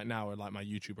to make right now are like my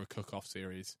YouTuber cook-off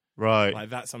series. Right, like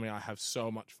that's something I have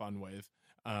so much fun with.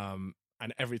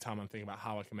 And every time I'm thinking about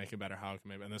how I can make it better,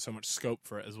 and there's so much scope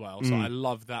for it as well. So I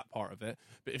love that part of it.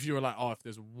 But if you were like, if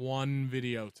there's one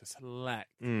video to select,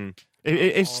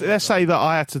 let's say that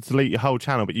I had to delete your whole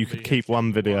channel, but you could keep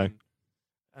one video.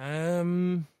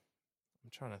 I'm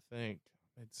trying to think.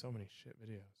 I made so many shit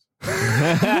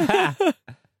videos.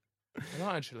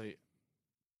 Not actually.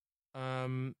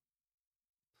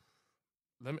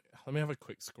 Let me have a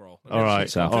quick scroll. All right.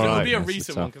 It'll be a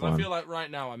recent one because I feel like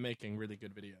right now I'm making really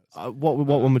good videos. What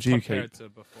one would you keep? Compared to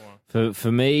before.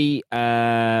 For me,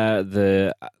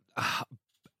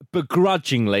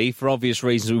 begrudgingly, for obvious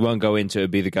reasons we won't go into,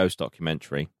 it'd be the Ghost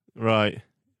documentary. Right.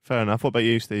 Fair enough. What about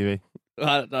you, Stevie?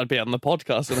 I'd be on the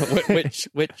podcast.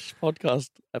 Which podcast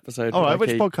episode? All right.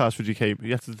 Which podcast would you keep? You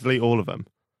have to delete all of them.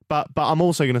 But I'm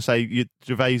also going to say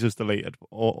Gervais is deleted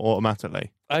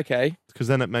automatically. Okay. Because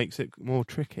then it makes it more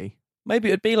tricky. Maybe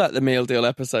it'd be like the meal deal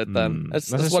episode then.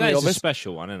 That's one of a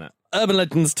special one, isn't it? Urban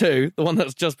Legends 2, the one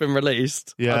that's just been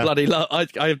released. Yeah. I bloody love.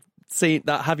 I've seen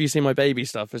that. Have you seen my baby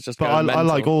stuff? It's just. But I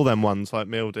like all them ones like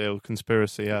meal deal,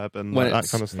 conspiracy urban, that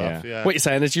kind of stuff. Yeah. What you're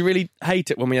saying is you really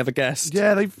hate it when we have a guest.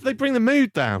 Yeah, they bring the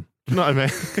mood down. You know what I mean?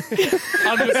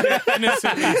 I'm just here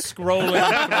innocently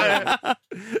scrolling.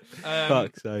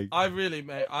 Fuck's sake. I really,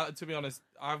 mate. To be honest,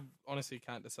 I honestly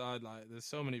can't decide. Like, there's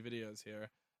so many videos here.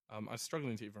 I'm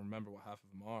struggling to even remember what half of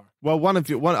them are.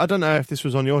 Well, I don't know if this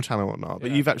was on your channel or not,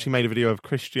 but you've actually made a video of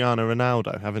Cristiano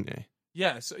Ronaldo, haven't you?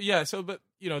 So, but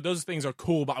those things are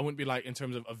cool, but I wouldn't be like in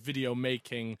terms of a video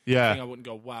making thing, I wouldn't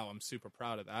go, wow, I'm super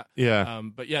proud of that. Yeah.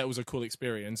 But yeah, it was a cool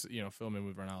experience, filming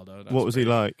with Ronaldo. What was he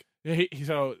like? Okay,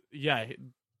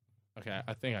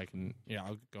 I think I can. Yeah,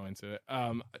 I'll go into it.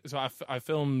 So I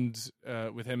filmed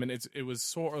with him, and it was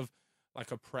sort of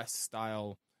like a press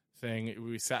style thing.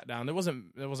 We sat down. There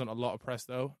wasn't a lot of press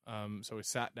though. So we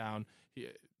sat down.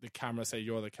 The camera say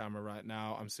you're the camera right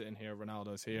now. I'm sitting here.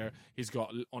 Ronaldo's here. He's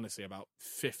got honestly about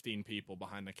 15 people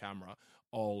behind the camera,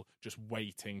 all just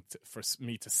waiting for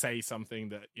me to say something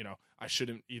that I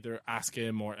shouldn't either ask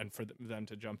him and for them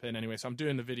to jump in anyway. So I'm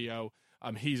doing the video.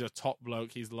 He's a top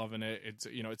bloke. He's loving it. It's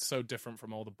it's so different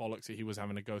from all the bollocks that he was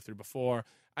having to go through before.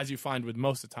 As you find with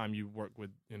most of the time you work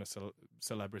with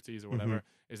celebrities or whatever,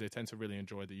 is they tend to really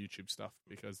enjoy the YouTube stuff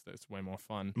because it's way more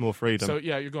fun, more freedom. So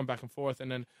yeah, you're going back and forth,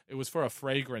 and then it was for a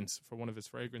fragrance, for one of his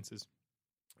fragrances,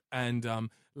 and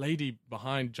lady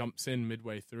behind jumps in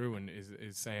midway through and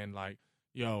is saying like,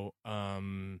 "Yo,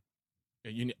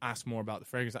 you need to ask more about the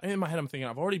fragrance." In my head, I'm thinking,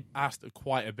 I've already asked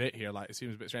quite a bit here. Like, it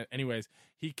seems a bit strange. Anyways,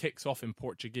 he kicks off in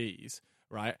Portuguese,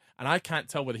 right? And I can't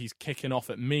tell whether he's kicking off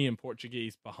at me in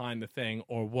Portuguese behind the thing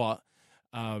or what.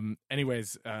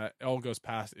 Anyways, it all goes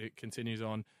past. It continues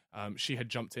on. She had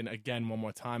jumped in again one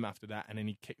more time after that, and then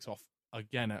he kicks off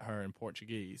again at her in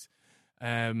Portuguese.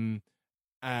 And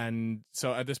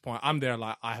so at this point, I'm there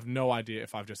like, I have no idea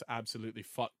if I've just absolutely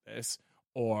fucked this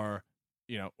or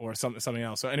something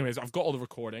else. So anyways, I've got all the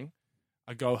recording.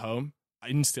 I go home.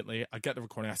 Instantly, I get the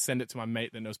recording. I send it to my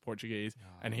mate that knows Portuguese.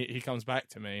 And he comes back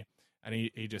to me. And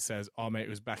he just says, "Oh, mate, it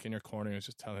was back in your corner. He was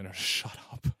just telling her to shut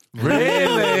up."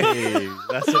 Really?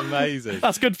 That's amazing.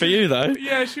 That's good for you, though.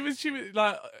 Yeah, she was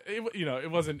like, it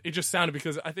wasn't. It just sounded,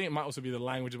 because I think it might also be the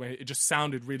language. It just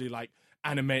sounded really like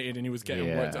animated and he was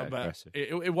getting worked up, but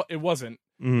it wasn't.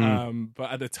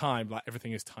 But at the time, like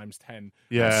everything is times 10.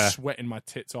 Yeah, I was sweating my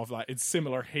tits off. Like it's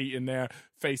similar heat in there.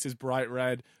 Face is bright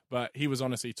red, but he was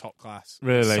honestly top class.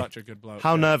 Really, such a good bloke.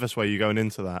 How nervous were you going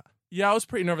into that? Yeah, I was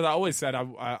pretty nervous. I always said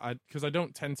I because I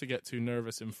don't tend to get too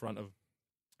nervous in front of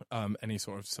any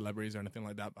sort of celebrities or anything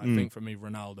like that. But I think for me,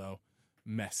 Ronaldo,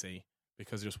 Messi,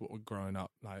 because just what we're growing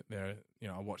up, like they're,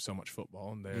 I watch so much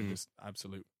football and they're just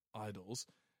absolute idols.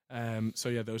 So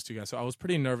yeah, those two guys. So I was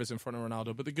pretty nervous in front of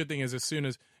Ronaldo. But the good thing is, as soon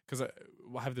as, because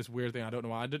I have this weird thing, I don't know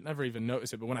why, I didn't never even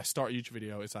notice it. But when I start a YouTube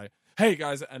video, it's like, hey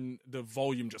guys, and the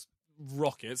volume just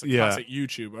rockets, a classic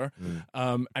YouTuber.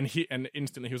 And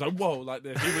instantly he was like, whoa, like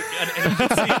this. And you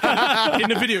could see in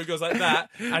the video it goes like that,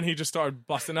 and he just started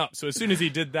busting up. So as soon as he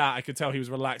did that, I could tell he was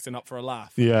relaxing up for a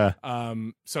laugh. Yeah.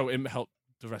 So it helped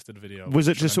the rest of the video. Was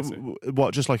it just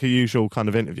just like a usual kind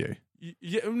of interview?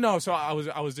 Yeah, no. So I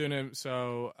was doing it.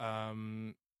 So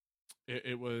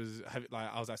it was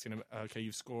like I was asking him, okay,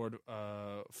 you've scored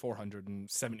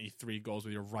 473 goals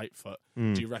with your right foot.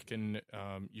 Do you reckon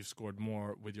you've scored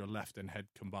more with your left and head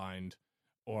combined,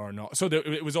 or not? So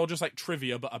it was all just like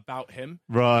trivia, but about him,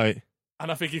 right?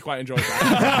 And I think he quite enjoyed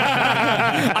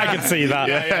that. I could see that.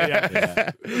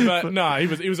 Yeah. But no,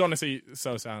 he was honestly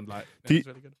so sound. Like, really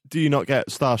good. Do you not get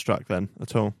starstruck then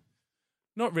at all?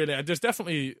 Not really. There's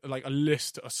definitely like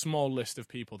a small list of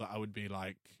people that I would be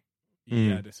like,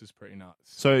 yeah, this is pretty nuts.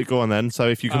 So go on then. So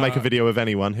if you can make a video with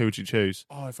anyone, who would you choose?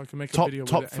 Oh, if I can make a video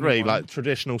top with three, anyone. like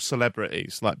traditional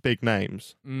celebrities, like big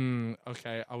names.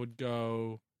 Okay, I would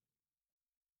go.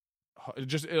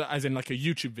 Just as in like a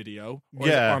YouTube video, or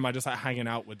am I just like hanging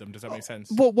out with them? Does that make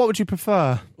sense? What would you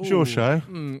prefer? It's your show.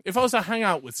 If I was to hang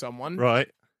out with someone, right?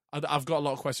 I've got a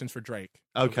lot of questions for Drake.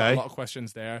 Okay, I've got a lot of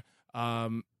questions there.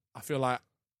 I feel like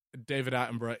David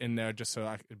Attenborough in there just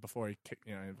so before he kicked,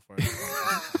 before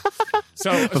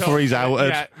he's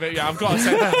outed. Yeah, I've got to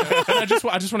say that. I just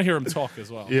want to hear him talk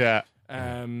as well. Yeah.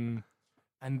 And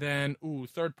then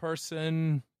third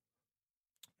person.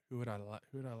 Who would I like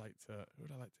to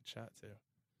chat to?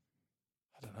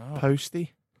 I don't know.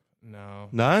 Posty? No.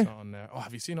 No? Not on there. Oh,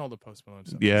 have you seen all the Post Malone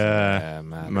stuff? Yeah,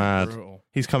 mad. Brutal.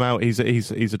 He's come out. He's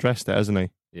addressed it, hasn't he?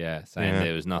 Yeah, saying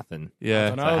it was nothing.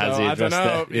 Yeah. I don't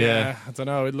know. It? Yeah. I don't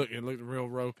know. It looked real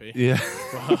ropey. Yeah.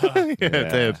 It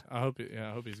did. I hope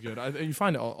he's good. You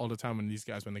find it all the time when these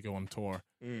guys, when they go on tour,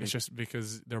 it's just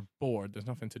because they're bored. There's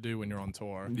nothing to do when you're on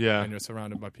tour. Yeah. And you're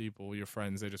surrounded by people, your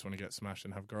friends. They just want to get smashed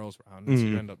and have girls around. So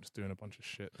you end up just doing a bunch of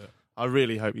shit. I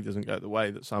really hope he doesn't go the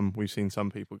way that we've seen some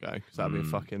people go, because that'd be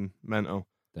fucking mental.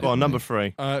 Go on, number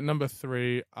 3. Number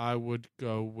 3, I would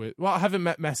go with... Well, I haven't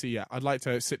met Messi yet. I'd like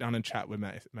to sit down and chat with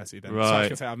Messi then. Right. So I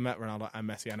can say I've met Ronaldo and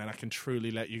Messi, and then I can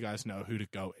truly let you guys know who the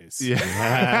GOAT is.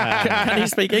 Yeah. Can he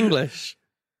speak English?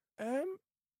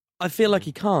 I feel like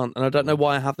he can't, and I don't know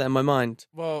why I have that in my mind.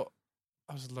 Well,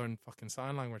 I was learning fucking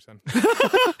sign language then.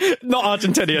 Not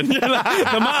Argentinian. No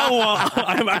matter what,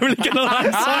 I'm only going to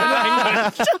learn sign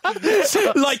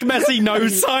language. Like Messi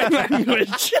knows sign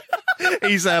language.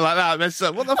 He's there like that. Messi,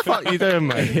 like, what the fuck are you doing,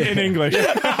 mate? In English.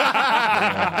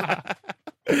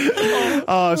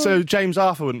 So James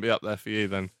Arthur wouldn't be up there for you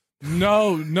then?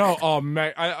 No. Oh,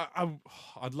 mate.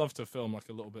 I'd love to film like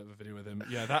a little bit of a video with him.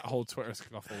 Yeah, that whole Twitter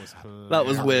scuffle was hilarious. That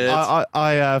was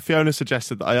weird. Fiona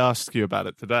suggested that I asked you about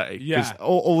it today. Yeah.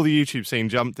 All the YouTube scene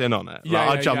jumped in on it. Yeah,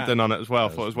 I jumped in on it as well.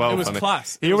 Thought it was well It was funny.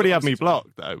 class. He already had me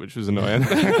blocked though, which was annoying.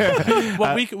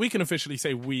 Well, we can officially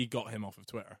say we got him off of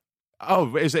Twitter.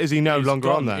 Oh, is he no longer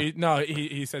on there?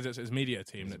 He says it's his media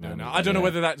team that do it now. I don't know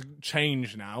whether that's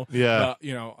changed now. Yeah. But,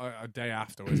 a day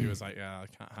afterwards, he was like, yeah, I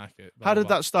can't hack it. How did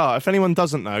that start? If anyone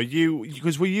doesn't know,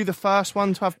 because were you the first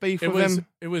one to have beef with him?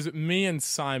 It was me and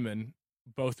Simon,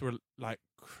 both were like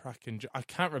cracking. I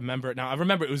can't remember it now. I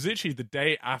remember it was literally the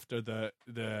day after the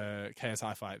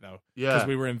KSI fight, though. Yeah. Because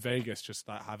we were in Vegas just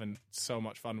like having so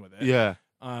much fun with it. Yeah.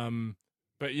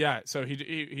 But yeah, so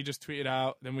he just tweeted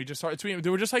out. Then we just started tweeting. They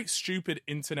were just like stupid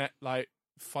internet, like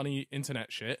funny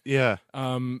internet shit. Yeah.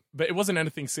 But it wasn't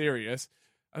anything serious.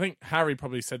 I think Harry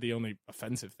probably said the only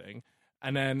offensive thing,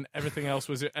 and then everything else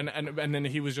was. And then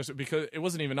he was just, because it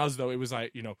wasn't even us though. It was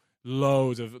like,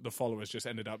 loads of the followers just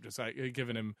ended up just like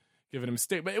giving him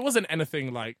stick. But it wasn't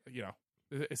anything like,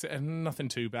 it's nothing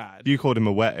too bad. You called him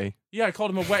a wetty. Yeah, I called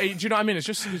him a wetty. Do you know what I mean? It's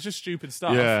just stupid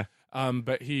stuff. Yeah.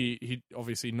 But he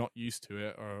obviously not used to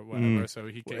it or whatever, so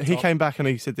he came back and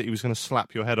he said that he was going to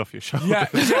slap your head off your shoulder.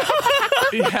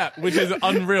 Yeah, which is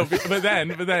unreal. But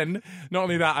then, not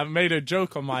only that, I made a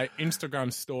joke on my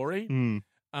Instagram story.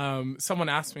 Someone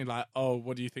asked me like, "Oh,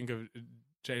 what do you think of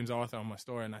James Arthur?" on my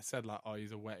story, and I said like, "Oh,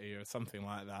 he's a wetty" or something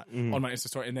like that on my Insta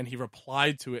story, and then he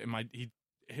replied to it he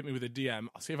hit me with a DM.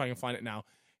 I'll see if I can find it now.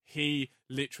 He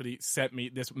literally sent me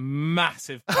this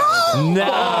massive No!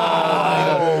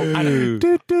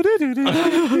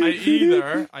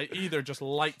 I either just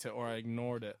liked it or I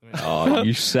ignored it. Oh,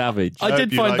 you savage. I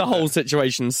did find the whole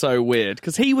situation so weird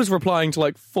because he was replying to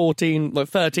like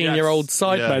 13-year-old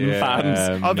Sidemen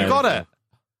fans. Have you got it?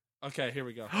 Okay, here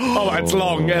we go. Oh, it's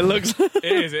long. It looks.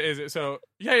 It is. So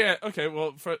yeah. Okay,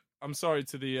 well, I'm sorry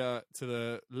to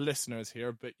the listeners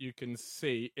here, but you can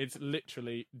see it's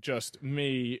literally just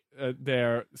me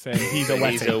there saying he's a wetty.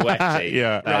 He's a wetty.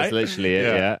 Yeah, that's literally it.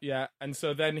 Yeah. Yeah, and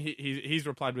so then he's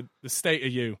replied with the state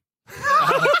of you,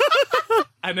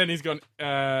 and then he's gone.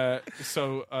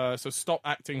 So stop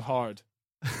acting hard.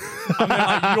 I mean,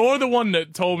 like, you're the one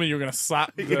that told me you were gonna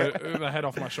slap the head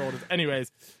off my shoulders.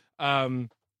 Anyways,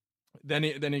 then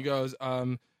he goes,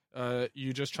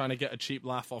 you just trying to get a cheap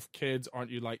laugh off kids,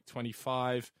 aren't you? Like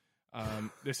 25.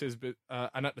 This is,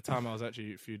 and at the time I was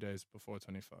actually a few days before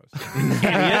 25. So.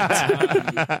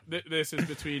 This is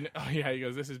between. Oh yeah, he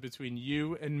goes. This is between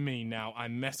you and me now.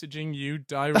 I'm messaging you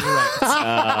direct.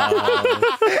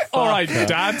 All right,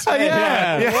 Dad.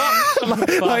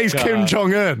 Like he's Kim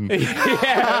Jong Un.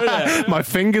 My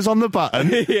fingers on the button.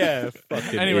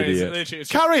 Fucking Anyways, idiot. literally, it's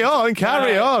Carry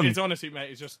on. It's honestly,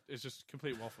 mate. It's just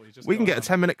complete waffle. We can get a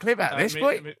 10-minute clip out of this,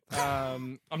 boy.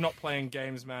 I'm not playing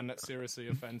games, man. That's seriously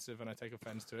offensive, and I take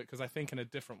offense to it because I think in a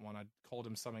different one I called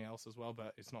him something else as well,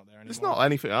 but it's not there anymore. It's not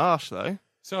anything harsh though.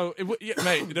 So,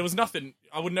 mate, there was nothing.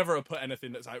 I would never have put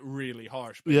anything that's like really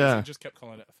harsh. But he just kept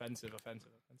calling it offensive.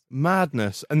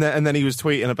 Madness. And then he was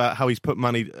tweeting about how he's put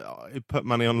money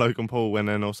on Logan Paul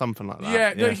winning or something like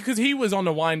that. Yeah, because he was on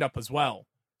a wind up as well.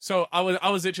 So I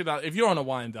was literally that. If you're on a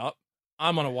wind up,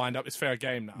 I'm on a wind up. It's fair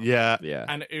game now. Yeah.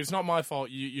 And it was not my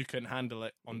fault. You couldn't handle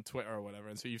it on Twitter or whatever,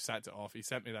 and so you sacked it off. He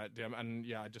sent me that DM, and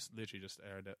I just literally just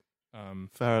aired it.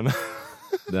 Fair enough.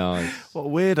 Nice. What a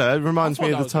weirdo. It reminds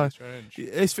me of the time.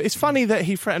 It's funny that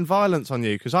he threatened violence on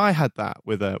you because I had that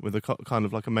with a kind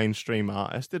of like a mainstream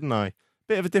artist, didn't I?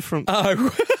 Bit of a different.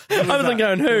 Oh, other than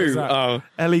going who? Oh,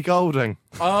 Ellie Goulding.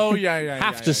 Oh yeah.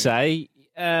 Have to say,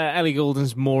 Ellie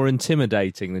Goulding's more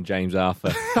intimidating than James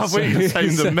Arthur. I thought you were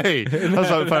saying than me. I was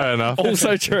like, fair enough.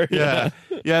 also true. Yeah.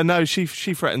 No, she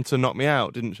threatened to knock me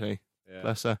out, didn't she? Yeah.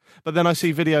 Bless her. But then I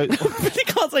see videos. You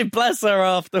can't say bless her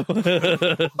afterwards.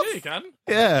 Yeah, you can.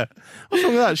 Yeah. What's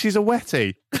wrong with that? She's a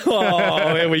wetty.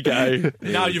 Oh, here we go.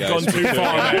 Now you've gone too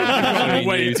far, mate. You've gone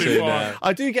way too far.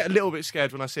 I do get a little bit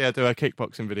scared when I see her do her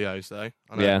kickboxing videos, though.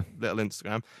 On her little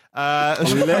Instagram.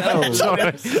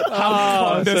 Sorry.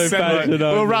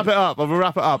 We'll wrap it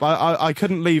up. I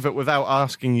couldn't leave it without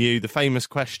asking you the famous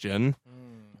question.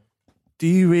 Do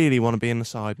you really want to be in the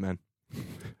Sidemen?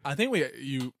 I think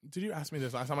did you ask me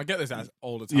this last time? I get this asked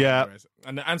all the time. Yeah.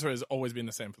 And the answer has always been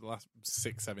the same for the last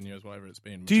 6-7 years, whatever it's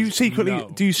been. Do you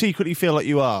secretly feel like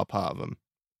you are part of them?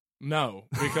 No,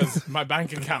 because my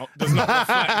bank account does not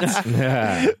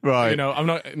reflect. Right. I'm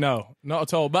not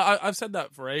at all. But I've said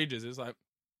that for ages. It's like,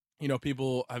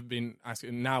 people have been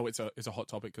asking. Now it's a hot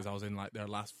topic because I was in like their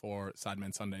last 4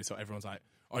 Sidemen Sundays, so everyone's like,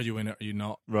 "Are you in it? Are you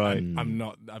not?" Right. I'm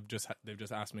not. They've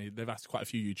just asked me. They've asked quite a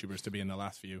few YouTubers to be in the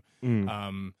last few.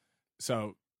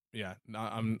 So yeah,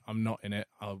 I'm not in it.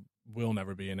 I will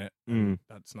never be in it.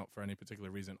 That's not for any particular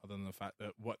reason other than the fact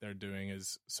that what they're doing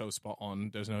is so spot on.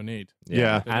 There's no need.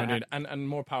 Yeah. There's no need. And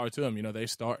more power to them. They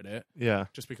started it. Yeah.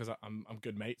 Just because I'm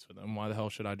good mates with them, why the hell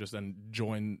should I just then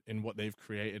join in what they've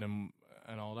created and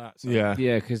all that? So. Yeah,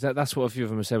 because that's what a few of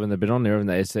them have said when they've been on there, haven't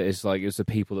they? It's like it was the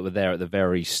people that were there at the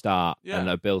very start and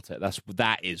that built it.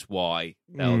 That is why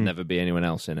there'll never be anyone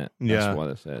else in it. That's why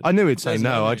they said. I knew he'd say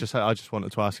no. I just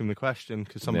wanted to ask him the question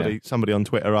because somebody on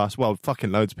Twitter asked. Well,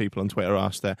 fucking loads of people on Twitter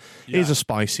asked it. Here's a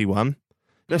spicy one.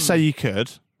 Let's say you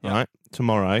could, right?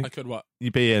 Tomorrow, I could what?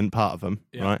 You be in part of them,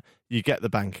 right? You get the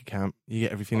bank account, you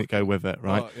get everything that go with it,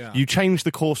 right? You change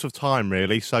the course of time,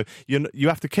 really. So you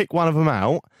have to kick one of them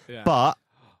out, but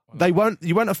you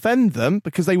won't offend them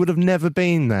because they would have never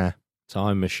been there.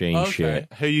 Time machine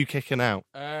shit. Who are you kicking out?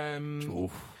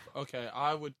 Okay,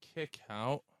 I would kick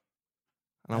out.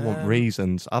 And I want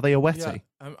reasons. Are they a wetty?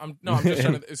 Yeah, I'm just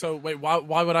trying to. So wait,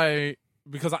 why would I?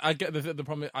 Because I get the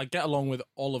problem. I get along with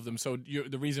all of them. So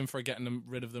the reason for getting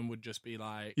rid of them would just be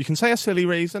like. You can say a silly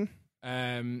reason.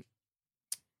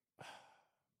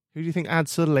 Who do you think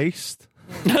adds the least?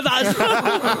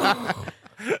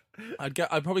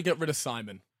 I'd probably get rid of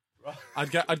Simon. I'd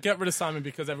get rid of Simon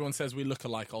because everyone says we look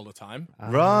alike all the time.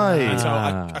 Right. And so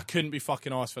I couldn't be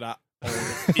fucking arsed for that.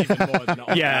 Even more than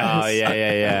not. Yeah. Oh,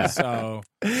 yeah. So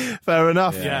Fair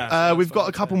enough. Yeah, we've got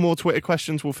a couple more Twitter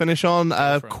questions we'll finish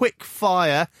on. Quick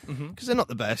fire, because they're not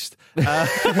the best. I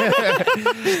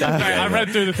read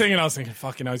through the thing and I was thinking,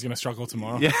 fucking hell, he's going to struggle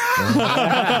tomorrow.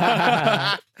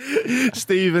 Yeah.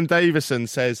 Stephen Davison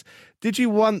says, did you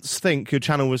once think your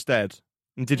channel was dead?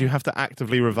 And did you have to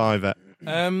actively revive it?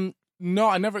 No,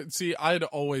 I never. See, I had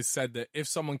always said that if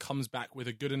someone comes back with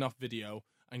a good enough video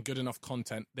and good enough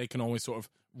content, they can always sort of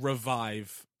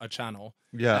revive a channel.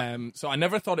 Yeah. So I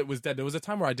never thought it was dead. There was a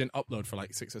time where I didn't upload for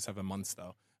like 6 or 7 months,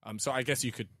 though. So I guess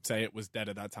you could say it was dead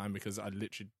at that time because I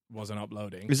literally wasn't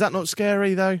uploading. Is that not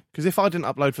scary, though? Because if I didn't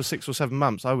upload for 6 or 7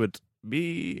 months, I would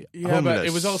be homeless. But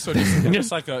it was also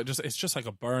just like a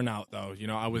burnout, though. You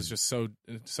know, I was just so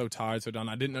tired, so done.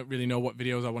 I didn't really know what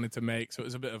videos I wanted to make, so it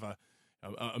was a bit of a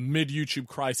mid YouTube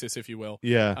crisis, if you will.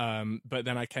 Yeah. But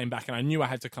then I came back and I knew I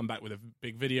had to come back with a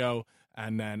big video,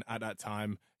 and then at that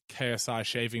time, KSI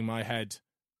shaving my head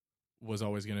was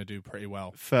always going to do pretty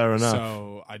well. Fair enough.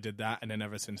 So I did that, and then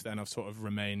ever since then, I've sort of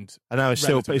remained. I know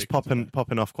it's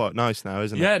popping off quite nice now,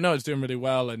 isn't it? Yeah, no, it's doing really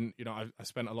well, and you know, I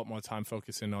spent a lot more time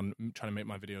focusing on trying to make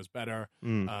my videos better,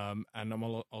 and I'm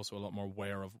also a lot more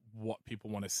aware of what people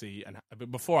want to see.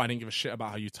 But before, I didn't give a shit about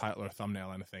how you title or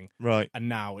thumbnail anything, right? And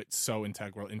now it's so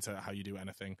integral into how you do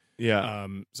anything. Yeah.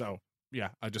 So.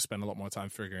 Yeah, I just spend a lot more time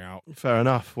figuring out. Fair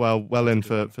enough. Well in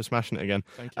for smashing it again.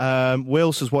 Thank you.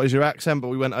 Will says, what is your accent? But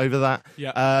we went over that.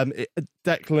 Yeah.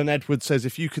 Declan Edwards says,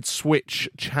 if you could switch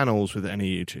channels with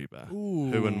any YouTuber,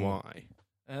 who and why?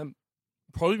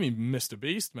 Probably be Mr.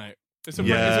 Beast, mate. It's a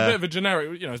bit of a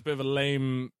generic, you know, it's a bit of a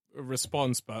lame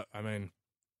response, but I mean,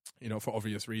 you know, for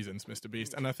obvious reasons, Mr.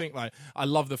 Beast. And I think, like, I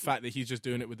love the fact that he's just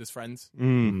doing it with his friends.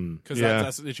 Because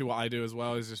that's literally what I do as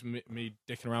well, is just me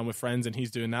dicking around with friends, and he's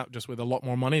doing that just with a lot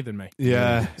more money than me.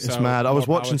 Yeah, it's mad. I was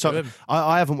watching something.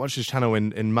 I haven't watched his channel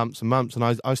in months and months, and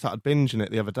I started binging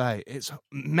it the other day. It's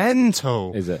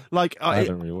mental. Is it? Like, I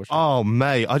haven't really watched it. Oh,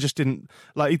 mate, I just didn't.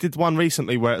 Like, he did one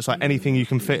recently where it's like anything you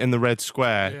can fit in the red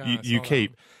square, you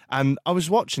keep. And I was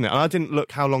watching it, and I didn't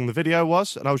look how long the video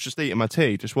was, and I was just eating my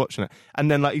tea, just watching it. And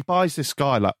then, like, he buys this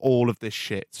guy, like, all of this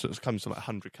shit, so it comes to, like,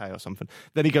 100k or something.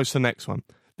 Then he goes to the next one.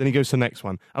 Then he goes to the next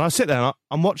one. And I sit there, and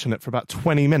I'm watching it for about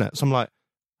 20 minutes. I'm like,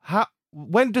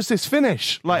 when does this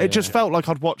finish? Like, it just felt like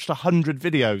I'd watched 100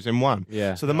 videos in one.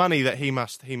 Yeah. So the money that he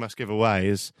must give away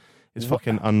is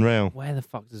fucking unreal. Where the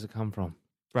fuck does it come from?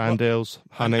 Brand deals,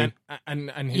 honey, and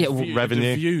his revenue.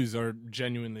 The views are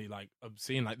genuinely like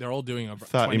obscene. Like they're all doing over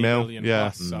 30 million yeah.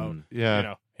 plus. So you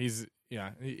know, he's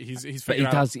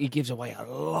But he gives away a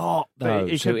lot though.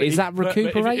 Is that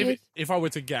recuperated? If I were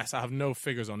to guess, I have no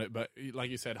figures on it, but like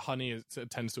you said, honey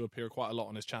tends to appear quite a lot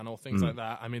on his channel. Things like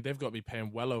that. I mean, they've got to be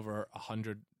paying well over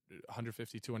 100,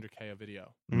 150, 200k a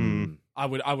video. I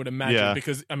would imagine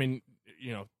because I mean,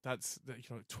 you know, that's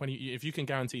 20. If you can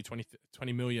guarantee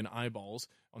 20 million eyeballs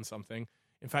on something,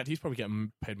 in fact, he's probably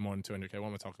getting paid more than 200k. What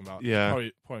am I talking about? Yeah,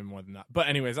 probably more than that. But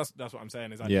anyways, that's what I'm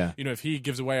saying is like, you know, if he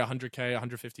gives away 100k,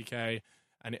 150k,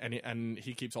 and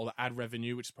he keeps all the ad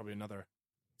revenue, which is probably another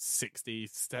 60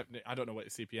 step. I don't know what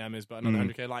the CPM is, but another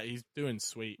 100k, like he's doing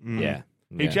sweet. Yeah.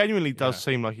 He genuinely does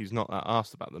seem like he's not that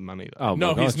arsed about the money, though. Oh,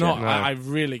 no, he's not. No. I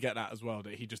really get that as well,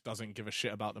 that he just doesn't give a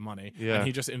shit about the money. Yeah. And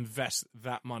he just invests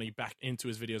that money back into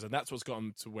his videos, and that's what's got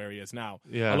him to where he is now.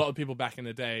 Yeah. A lot of people back in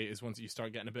the day is once you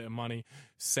start getting a bit of money,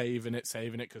 saving it,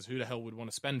 because who the hell would want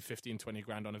to spend 15, 20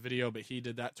 grand on a video? But he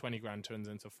did that, 20 grand turns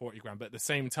into 40 grand. But at the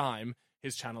same time,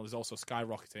 his channel is also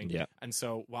skyrocketing. Yeah. And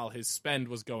so while his spend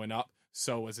was going up,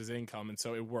 so was his income, and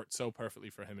so it worked so perfectly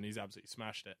for him, and he's absolutely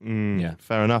smashed it. Yeah,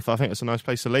 fair enough. I think it's a nice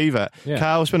place to leave it. Yeah.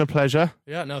 Carl, it's been a pleasure.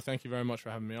 Yeah, no, thank you very much for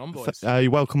having me on, boys.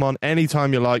 You're welcome on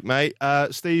anytime you like, mate.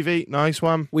 Stevie, nice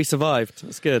one. We survived.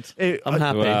 That's good. I'm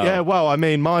happy. Wow. Yeah, well, I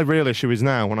mean, my real issue is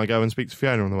now when I go and speak to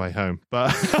Fiona on the way home.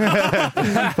 But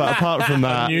but apart from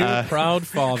that, New proud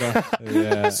father.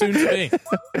 Soon to be.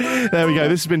 There we go.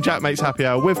 This has been Jack Makes Happy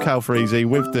Hour with CALFREEZY,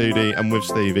 with Doody, and with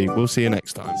Stevie. We'll see you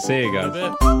next time. See you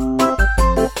guys.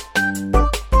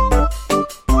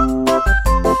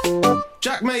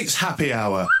 Jack Makes Happy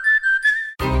Hour.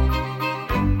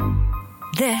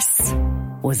 This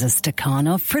was a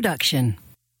Stakhanov production.